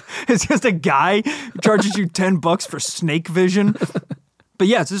 It's just a guy who charges you $10 for snake vision. But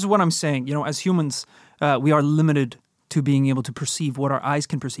yes, this is what I'm saying. As humans, we are limited to being able to perceive what our eyes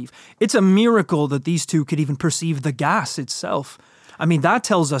can perceive. It's a miracle that these two could even perceive the gas itself. I mean, that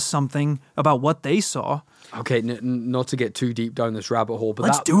tells us something about what they saw. Okay, not to get too deep down this rabbit hole, but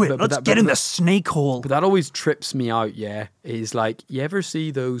Let's do it. Let's get in the snake hole. But that always trips me out, yeah, is like, you ever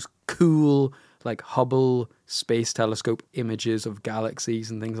see those cool, like, Hubble Space Telescope images of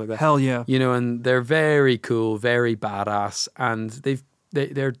galaxies and things like that? Hell yeah. And they're very cool, very badass, and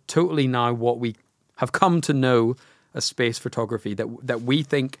they're totally now what we have come to know as space photography, that we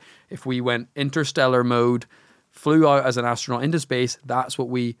think if we went interstellar mode, flew out as an astronaut into space, that's what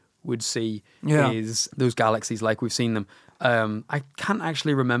we would see is those galaxies like we've seen them. I can't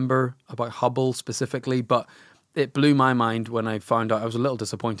actually remember about Hubble specifically, but it blew my mind when I found out. I was a little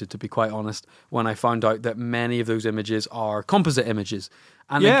disappointed, to be quite honest, when I found out that many of those images are composite images.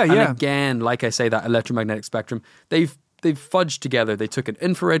 And again, like I say, that electromagnetic spectrum, they've fudged together. They took an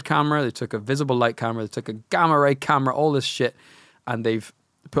infrared camera, they took a visible light camera, they took a gamma ray camera, all this shit, and they've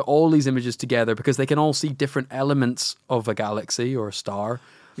put all these images together because they can all see different elements of a galaxy or a star.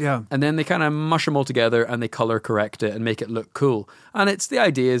 Yeah. And then they kind of mush them all together and they color correct it and make it look cool. And the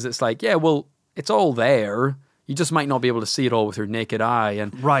idea is, it's like, yeah, well, it's all there. You just might not be able to see it all with your naked eye.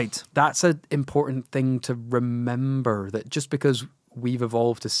 And right. That's an important thing to remember, that just because we've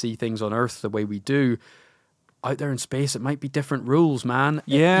evolved to see things on Earth the way we do, out there in space, it might be different rules, man.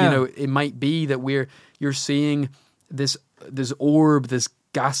 Yeah. It might be that you're seeing this orb, this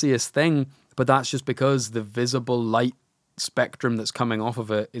gaseous thing, but that's just because the visible light spectrum that's coming off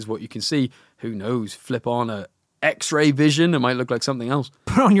of it is what you can see. Who knows? Flip on a X-ray vision, it might look like something else.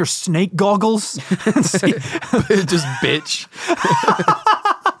 Put on your snake goggles and see. Just bitch.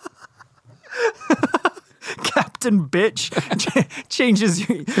 Captain Bitch changes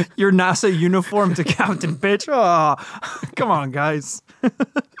your NASA uniform to Captain Bitch. Oh, come on, guys.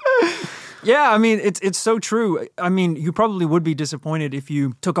 Yeah, I mean, it's so true. I mean, you probably would be disappointed if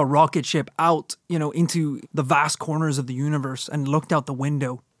you took a rocket ship out, into the vast corners of the universe and looked out the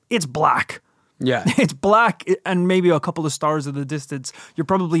window. It's black. Yeah. It's black and maybe a couple of stars in the distance. You're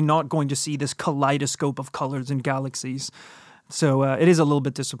probably not going to see this kaleidoscope of colors and galaxies. So it is a little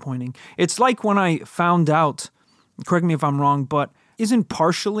bit disappointing. It's like when I found out, correct me if I'm wrong, but isn't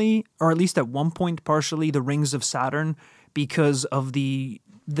partially, or at least at one point partially, the rings of Saturn because of the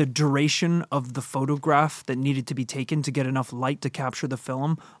duration of the photograph that needed to be taken to get enough light to capture the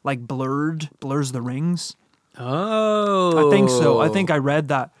film, like blurs the rings? Oh. I think so. I think I read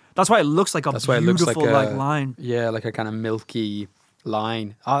that. That's why it looks like a beautiful line. Yeah, like a kind of milky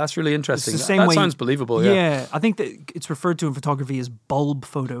line. Oh, that's really interesting. It's the same that way, sounds believable, yeah. Yeah, I think that it's referred to in photography as bulb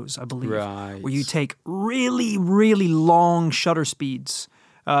photos, I believe. Right. Where you take really, really long shutter speeds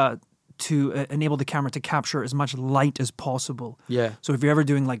to enable the camera to capture as much light as possible. Yeah. So if you're ever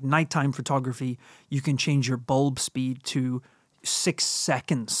doing like nighttime photography, you can change your bulb speed to 6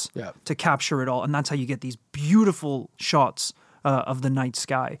 seconds to capture it all. And that's how you get these beautiful shots of the night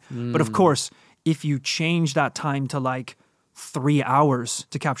sky. But of course, if you change that time to like 3 hours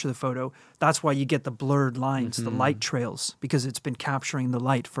to capture the photo. That's why you get the blurred lines, the light trails, because it's been capturing the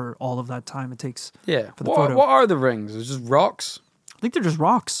light for all of that time it takes for the photo. What are the rings? It's just rocks? I think they're just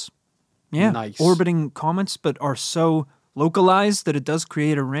rocks. Yeah. Nice. Orbiting comets, but are so localized that it does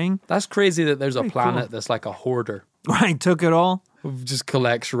create a ring. That's crazy that there's a Pretty planet cool. that's like a hoarder. Right, took it all. Who just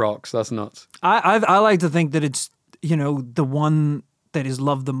collects rocks. That's nuts. I like to think that it's, the one that is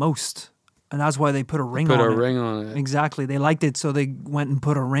loved the most. And that's why they put a ring on it. Put a ring on it. Exactly. They liked it, so they went and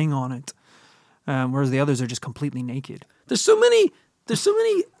put a ring on it. Whereas the others are just completely naked. There's so many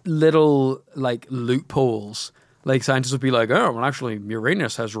little like loopholes. Like scientists would be like, oh, well, actually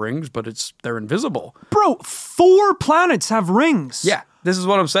Uranus has rings, but they're invisible. Bro, 4 planets have rings. Yeah, this is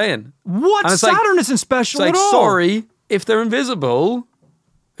what I'm saying. What? And it's Saturn like, isn't special it's at like, all. sorry, if they're invisible,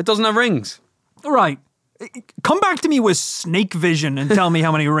 it doesn't have rings. Right. Come back to me with snake vision and tell me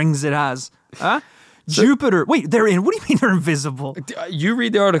how many rings it has. Huh? Jupiter. Wait, they're in. What do you mean they're invisible? You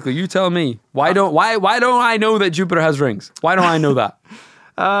read the article. You tell me. Why don't I know that Jupiter has rings? Why don't I know that?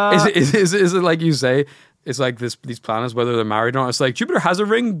 Is it like you say? It's like these planets, whether they're married or not. It's like Jupiter has a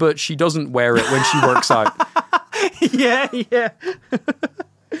ring, but she doesn't wear it when she works out. Yeah.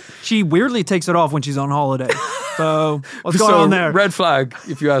 She weirdly takes it off when she's on holiday. So what's going on there? Red flag,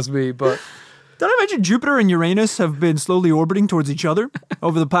 if you ask me. But Did I mention Jupiter and Uranus have been slowly orbiting towards each other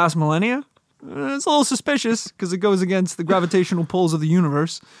over the past millennia? It's a little suspicious because it goes against the gravitational pulls of the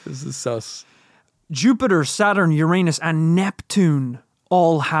universe. this is sus. Jupiter, Saturn, Uranus, and Neptune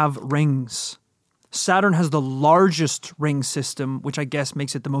all have rings. Saturn has the largest ring system, which I guess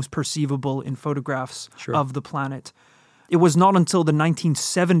makes it the most perceivable in photographs of the planet. It was not until the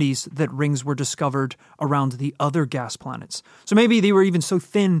 1970s that rings were discovered around the other gas planets. So maybe they were even so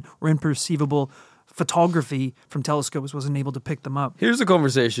thin or imperceivable, photography from telescopes wasn't able to pick them up. Here's a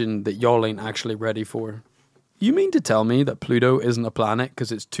conversation that y'all ain't actually ready for. You mean to tell me that Pluto isn't a planet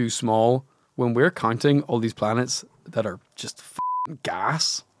because it's too small when we're counting all these planets that are just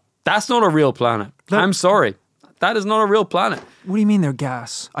gas? That's not a real planet. I'm sorry. That is not a real planet. What do you mean they're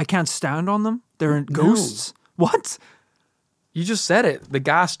gas? I can't stand on them? They're ghosts? What? You just said it. The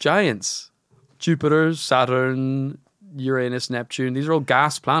gas giants. Jupiter, Saturn, Uranus, Neptune. These are all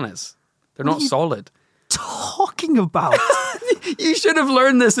gas planets. They're not solid. Talking about? You should have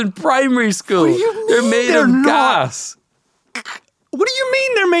learned this in primary school. What do you mean They're made they're of not? gas. What do you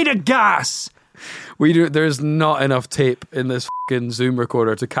mean they're made of gas? There's not enough tape in this fucking Zoom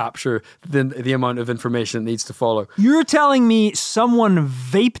recorder to capture the amount of information it needs to follow. You're telling me someone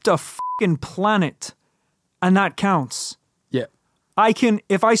vaped a fucking planet and that counts? Yeah.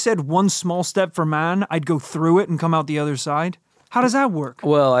 If I said one small step for man, I'd go through it and come out the other side? How does that work?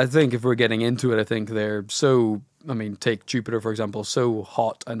 Well, I think if we're getting into it, I think they're take Jupiter, for example, so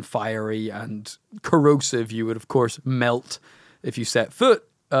hot and fiery and corrosive, you would, of course, melt if you set foot.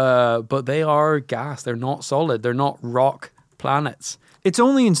 But they are gas. They're not solid. They're not rock planets. It's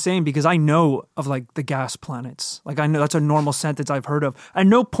only insane because I know of like the gas planets. Like I know that's a normal sentence I've heard of. At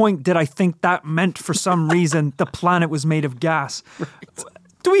no point did I think that meant for some reason the planet was made of gas.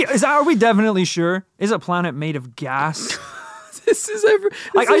 Right. Are we definitely sure? Is a planet made of gas? I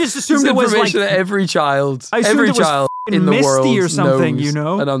just assumed it was like that every child in in the Misty world or something,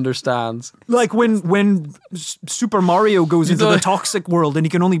 knows and understands. Like when Super Mario goes into the toxic world and he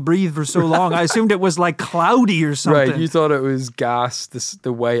can only breathe for so long, I assumed it was like cloudy or something. Right, you thought it was gas.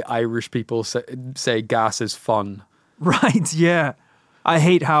 The way Irish people say gas is fun. Right, yeah. I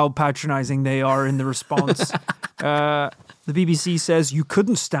hate how patronizing they are in the response. The BBC says you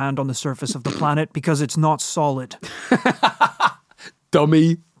couldn't stand on the surface of the planet because it's not solid.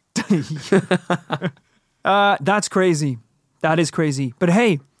 Dummy. That's crazy. That is crazy. But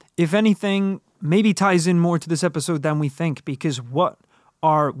hey, if anything, maybe ties in more to this episode than we think, because what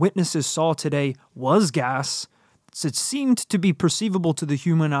our witnesses saw today was gas. It seemed to be perceivable to the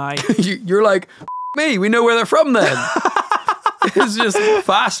human eye. You're like, me, we know where they're from then. It's just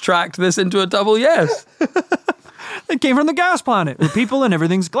fast-tracked this into a double yes. It came from the gas planet, where people and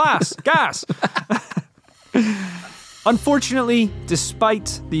everything's glass. Gas. Unfortunately,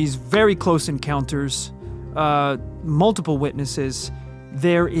 despite these very close encounters, multiple witnesses,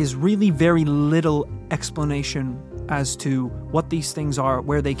 there is really very little explanation as to what these things are,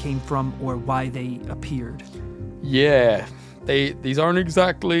 where they came from, or why they appeared. Yeah. These aren't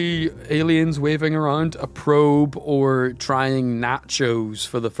exactly aliens waving around a probe or trying nachos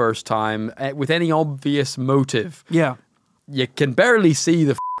for the first time with any obvious motive. Yeah. You can barely see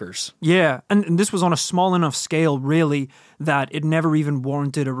the fuckers. Yeah, and this was on a small enough scale, really, that it never even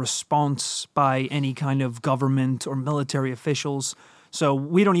warranted a response by any kind of government or military officials. So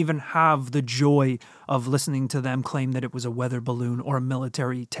we don't even have the joy of listening to them claim that it was a weather balloon or a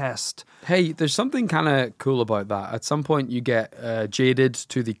military test. Hey, there's something kind of cool about that. At some point, you get jaded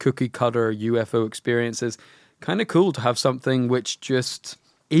to the cookie cutter UFO experiences. Kind of cool to have something which just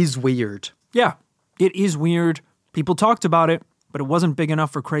is weird. Yeah, it is weird. People talked about it, but it wasn't big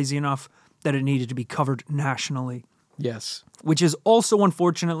enough or crazy enough that it needed to be covered nationally. Yes. Which is also,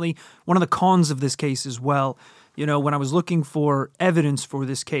 unfortunately, one of the cons of this case as well. You know, when I was looking for evidence for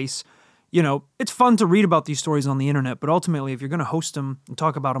this case, you know, it's fun to read about these stories on the internet, but ultimately, if you're going to host them and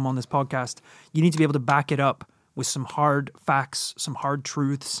talk about them on this podcast, you need to be able to back it up with some hard facts, some hard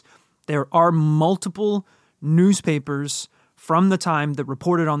truths. There are multiple newspapers from the time that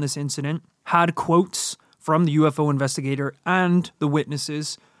reported on this incident, had quotes from the UFO investigator and the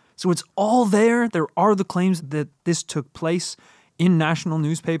witnesses. So it's all there. There are the claims that this took place in national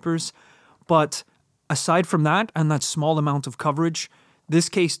newspapers. But aside from that and that small amount of coverage, this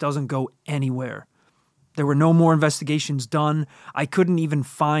case doesn't go anywhere. There were no more investigations done. I couldn't even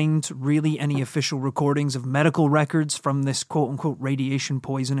find really any official recordings of medical records from this quote-unquote radiation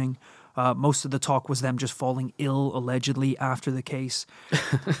poisoning. Most of the talk was them just falling ill, allegedly, after the case.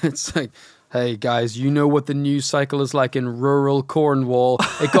 It's like, hey guys, you know what the news cycle is like in rural Cornwall.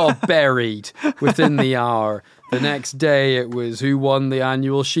 It got buried within the hour. The next day it was who won the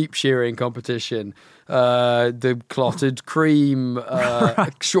annual sheep shearing competition. The clotted cream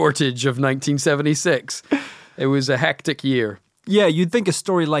shortage of 1976. It was a hectic year. Yeah, you'd think a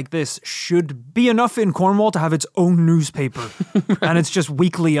story like this should be enough in Cornwall to have its own newspaper. And it's just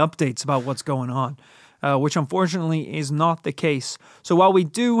weekly updates about what's going on. Which unfortunately is not the case. So while we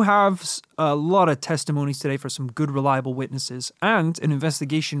do have a lot of testimonies today for some good, reliable witnesses and an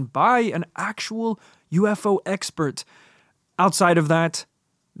investigation by an actual UFO expert, outside of that,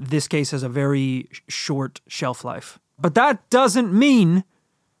 this case has a very short shelf life. But that doesn't mean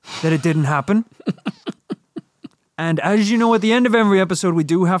that it didn't happen. And as you know, at the end of every episode, we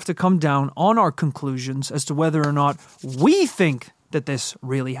do have to come down on our conclusions as to whether or not we think that this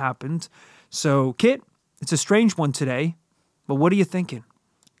really happened. So, Kit, it's a strange one today, but what are you thinking?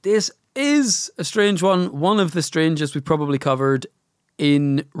 This is a strange one of the strangest we've probably covered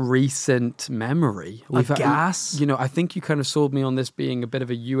in recent memory. Gas? You know, I think you kind of sold me on this being a bit of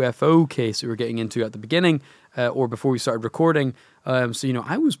a UFO case we were getting into at the beginning or before we started recording. So, you know,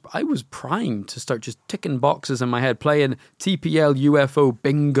 I was primed to start just ticking boxes in my head, playing TPL UFO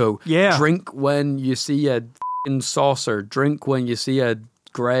bingo. Yeah. Drink when you see a saucer. Drink when you see a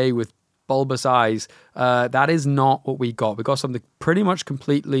grey with bulbous eyes. That is not what we got. We got something pretty much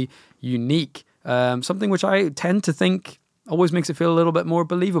completely unique. Something which I tend to think always makes it feel a little bit more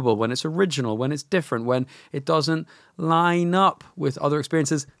believable when it's original, when it's different, when it doesn't line up with other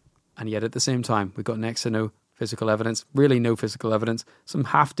experiences. And yet at the same time, we've got next to no physical evidence, really no physical evidence, some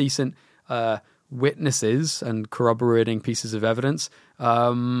half-decent witnesses and corroborating pieces of evidence.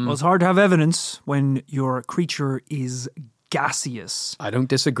 Well, it's hard to have evidence when your creature is gaseous. I don't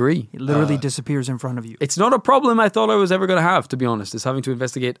disagree. It literally disappears in front of you. It's not a problem I thought I was ever going to have, to be honest, is having to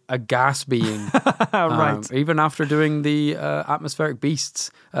investigate a gas being. Right. Even after doing the atmospheric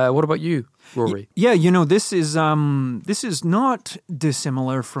beasts. What about you, Rory? Yeah, you know, this is not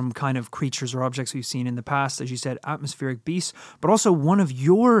dissimilar from kind of creatures or objects we've seen in the past, as you said, atmospheric beasts, but also one of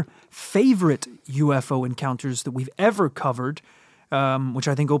your favorite UFO encounters that we've ever covered, which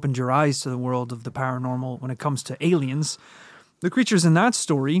I think opened your eyes to the world of the paranormal when it comes to aliens. The creatures in that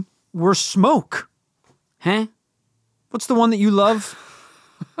story were smoke. Huh? What's the one that you love?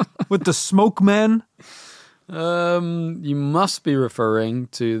 With the smoke men? You must be referring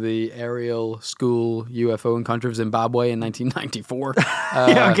to the aerial school UFO encounter of Zimbabwe in 1994.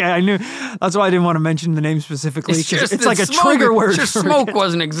 Yeah, okay, I knew. That's why I didn't want to mention the name specifically. It's like a smoke, trigger word. Just smoke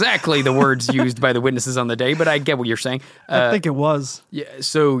wasn't exactly the words used by the witnesses on the day, but I get what you're saying. I think it was. Yeah.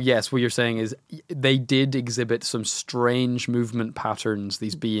 So yes, what you're saying is they did exhibit some strange movement patterns,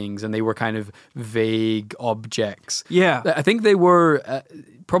 these beings, and they were kind of vague objects. Yeah. I think they were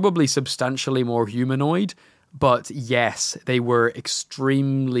probably substantially more humanoid. But yes, they were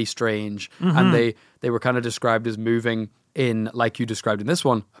extremely strange, and they were kind of described as moving in, like you described in this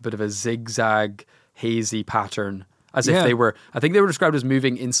one, a bit of a zigzag, hazy pattern, as if they were. I think they were described as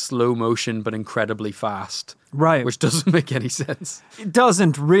moving in slow motion, but incredibly fast. Right, which doesn't make any sense. It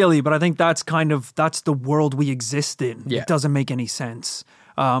doesn't really, but I think that's the world we exist in. Yeah. It doesn't make any sense,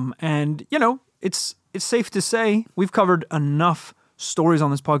 and you know, it's safe to say we've covered enough stories on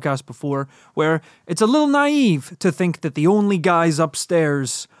this podcast before where it's a little naive to think that the only guys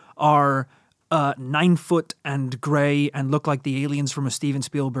upstairs are 9 foot and gray and look like the aliens from a Steven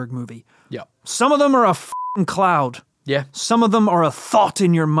Spielberg movie. Yeah. Some of them are a f***ing cloud. Yeah. Some of them are a thought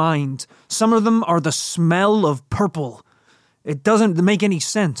in your mind. Some of them are the smell of purple. It doesn't make any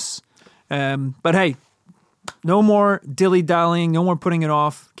sense. But hey, no more dilly-dallying, no more putting it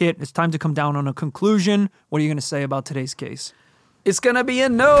off. Kit, it's time to come down on a conclusion. What are you going to say about today's case? It's going to be a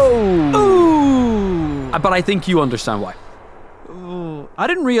no. Ooh! But I think you understand why. Ooh. I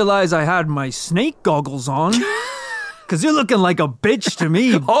didn't realize I had my snake goggles on. Because you're looking like a bitch to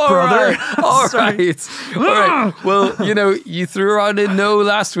me, brother. All right. Well, you threw around a no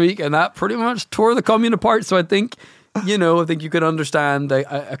last week, and that pretty much tore the commune apart. So I think you could understand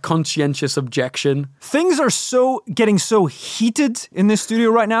a conscientious objection. Things are getting so heated in this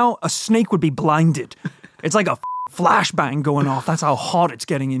studio right now, a snake would be blinded. It's like a flashbang going off. That's how hot it's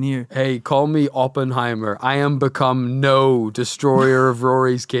getting in here. Hey, call me Oppenheimer. I am become no destroyer of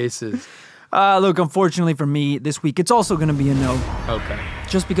Rory's cases. Look, unfortunately for me, this week, it's also going to be a no. Okay.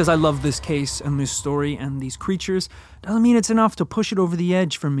 Just because I love this case and this story and these creatures doesn't mean it's enough to push it over the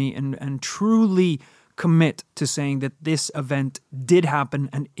edge for me and truly commit to saying that this event did happen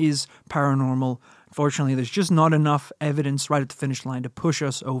and is paranormal. Unfortunately, there's just not enough evidence right at the finish line to push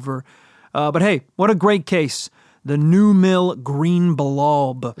us over. But hey, what a great case. The New Mill Green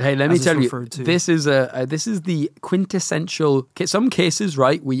Blob. Hey, let me tell you, to. this is the quintessential. Some cases,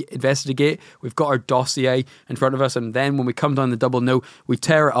 right? We investigate. We've got our dossier in front of us, and then when we come down the double no, we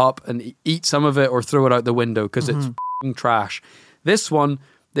tear it up and eat some of it or throw it out the window because it's f***ing trash. This one,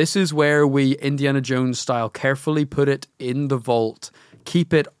 this is where we Indiana Jones style carefully put it in the vault,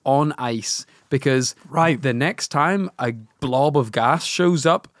 keep it on ice because the next time a blob of gas shows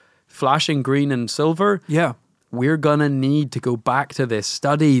up, flashing green and silver, we're going to need to go back to this,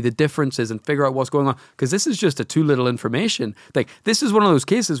 study the differences and figure out what's going on. Because this is just a too little information. Like, this is one of those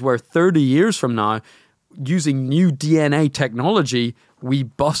cases where 30 years from now, using new DNA technology, we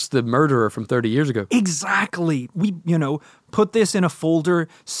bust the murderer from 30 years ago. Exactly. We, put this in a folder,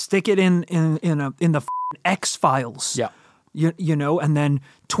 stick it in the X-Files. Yeah. And then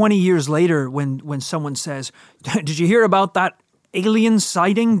 20 years later, when someone says, did you hear about that alien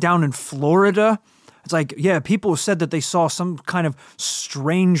sighting down in Florida? It's like, yeah, people said that they saw some kind of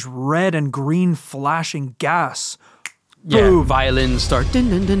strange red and green flashing gas. Yeah, Boom. Violins start. Dun,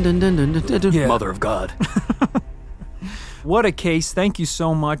 dun, dun, dun, dun, dun, dun, dun. Yeah. Mother of God. What a case. Thank you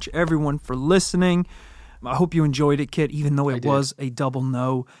so much, everyone, for listening. I hope you enjoyed it, Kit, even though it was a double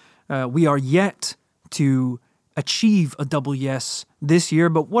no. We are yet to achieve a double yes this year,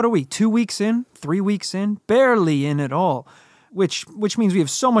 but what are we, 2 weeks in? 3 weeks in? Barely in at all, which means we have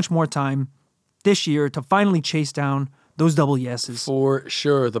so much more time this year to finally chase down those double yeses. For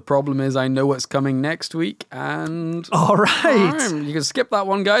sure. The problem is I know what's coming next week, and... All right. You can skip that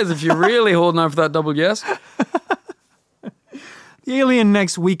one, guys, if you're really holding out for that double yes. The alien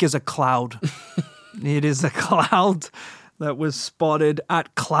next week is a cloud. It is a cloud that was spotted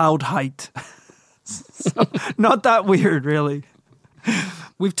at cloud height. So, not that weird, really.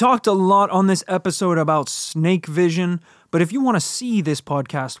 We've talked a lot on this episode about snake vision, but if you want to see this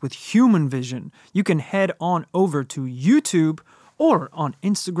podcast with human vision, you can head on over to YouTube or on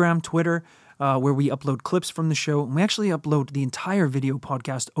Instagram, Twitter, where we upload clips from the show, and we actually upload the entire video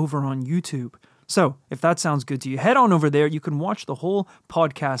podcast over on YouTube. So, if that sounds good to you, head on over there. You can watch the whole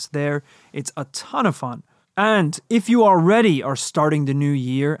podcast there. It's a ton of fun. And if you already are starting the new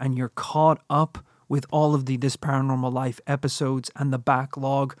year and you're caught up with all of the This Paranormal Life episodes and the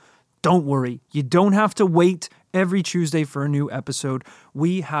backlog, don't worry. You don't have to wait every Tuesday for a new episode.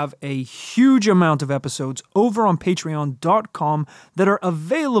 We have a huge amount of episodes over on patreon.com that are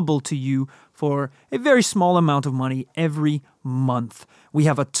available to you for a very small amount of money every month. We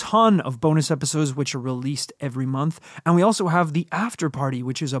have a ton of bonus episodes which are released every month. And we also have the After Party,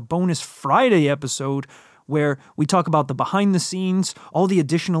 which is a bonus Friday episode where we talk about the behind the scenes, all the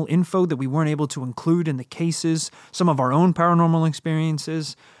additional info that we weren't able to include in the cases, some of our own paranormal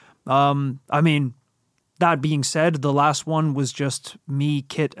experiences. That being said, the last one was just me,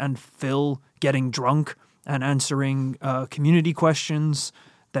 Kit, and Phil getting drunk and answering community questions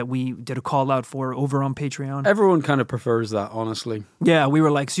that we did a call out for over on Patreon. Everyone kind of prefers that, honestly. Yeah, we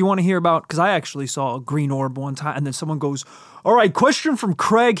were like, so you want to hear about, because I actually saw a green orb one time, and then someone goes, all right, question from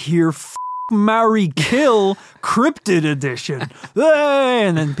Craig here, marry, kill, cryptid edition.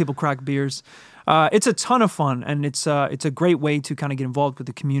 And then people crack beers. It's a ton of fun, and it's a great way to kind of get involved with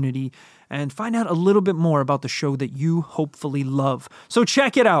the community and find out a little bit more about the show that you hopefully love. So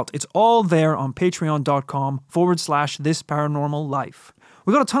check it out. It's all there on patreon.com/This Paranormal Life.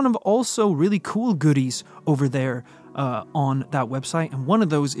 We got a ton of also really cool goodies over there on that website, and one of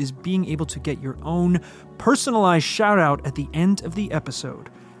those is being able to get your own personalized shout out at the end of the episode.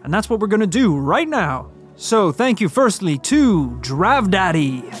 And that's what we're going to do right now. So thank you firstly to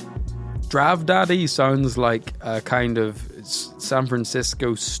Dravdaddy. Dravdaddy sounds like a kind of San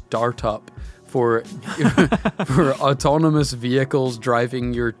Francisco startup for autonomous vehicles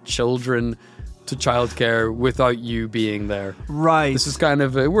driving your children to childcare without you being there. Right. This is kind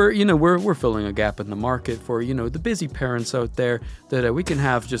of we're filling a gap in the market for the busy parents out there that we can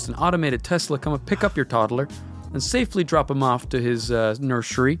have just an automated Tesla come and pick up your toddler and safely drop him off to his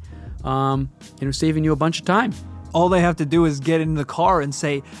nursery, saving you a bunch of time. All they have to do is get in the car and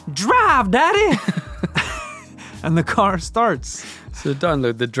say, "Drive, Daddy!" and the car starts. So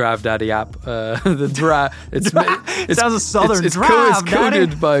download the Dravdaddy app. It sounds a southern. It's Drive, coded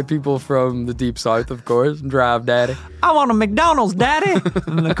Daddy. by people from the deep south, of course. Dravdaddy. I want a McDonald's, Daddy.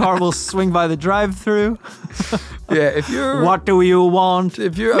 And the car will swing by the drive-through. Yeah, if you're What do you want?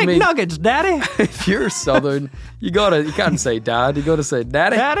 If you're McNuggets, Daddy. if you're southern, you can't say dad. You gotta say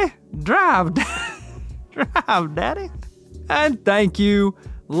daddy. Daddy, drive, drive, Daddy. And thank you,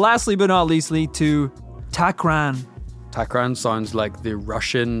 lastly but not leastly, to Takran. Takran sounds like the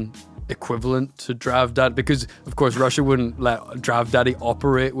Russian equivalent to Dravdaddy, because of course Russia wouldn't let Dravdaddy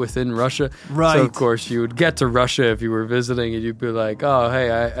operate within Russia. Right. So of course you would get to Russia if you were visiting and you'd be like, oh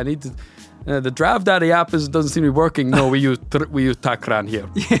hey, I need to. The Dravdaddy app doesn't seem to be working. No, we use Takran here.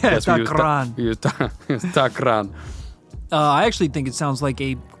 Yeah, Yes, Takran. We use Takran. I actually think it sounds like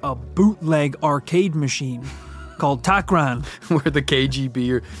a bootleg arcade machine called Takran. Where the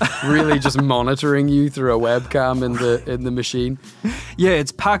KGB are really just monitoring you through a webcam in the machine. Yeah,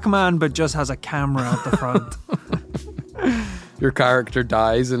 it's Pac-Man, but just has a camera at the front. Your character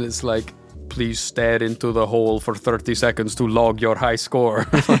dies and it's like, please stare into the hole for 30 seconds to log your high score.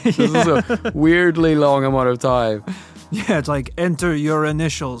 This is a weirdly long amount of time. Yeah, it's like, enter your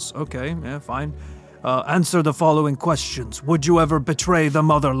initials. Okay, yeah, fine. Answer the following questions. Would you ever betray the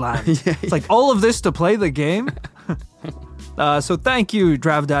motherland? It's like all of this to play the game. So thank you,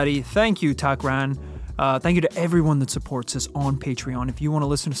 Dravdaddy. Thank you, Takran. Thank you to everyone that supports us on Patreon. If you want to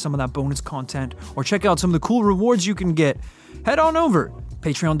listen to some of that bonus content or check out some of the cool rewards you can get, head on over.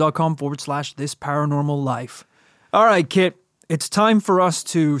 Patreon.com/thisparanormallife. All right, Kit. It's time for us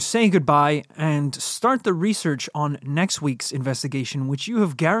to say goodbye and start the research on next week's investigation, which you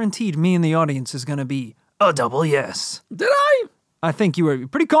have guaranteed me and the audience is going to be a double yes. Did I? I think you were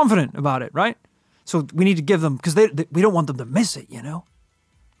pretty confident about it, right? So we need to give them, because we don't want them to miss it, you know?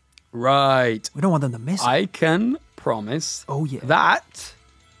 Right. We don't want them to miss it. I can promise that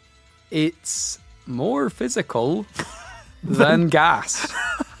it's more physical than gas.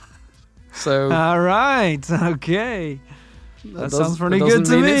 So all right, okay. That sounds pretty doesn't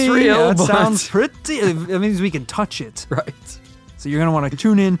good to mean me. it's real, That but- sounds pretty. It means we can touch it. right. So you're going to want to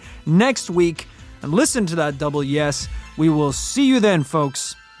tune in next week and listen to that double yes. We will see you then,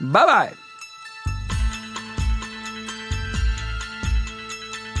 folks. Bye-bye.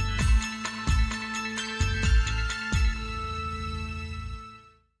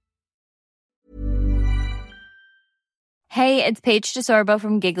 Hey, it's Paige DeSorbo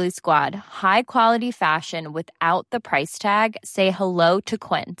from Giggly Squad. High quality fashion without the price tag. Say hello to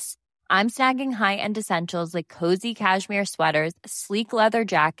Quince. I'm snagging high-end essentials like cozy cashmere sweaters, sleek leather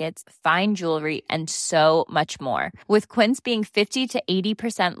jackets, fine jewelry, and so much more. With Quince being 50 to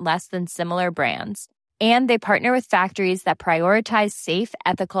 80% less than similar brands. And they partner with factories that prioritize safe,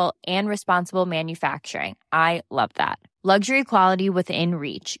 ethical, and responsible manufacturing. I love that. Luxury quality within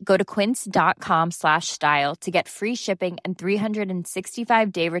reach. Go to quince.com/style to get free shipping and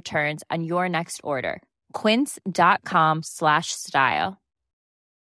 365-day returns on your next order. Quince.com/style.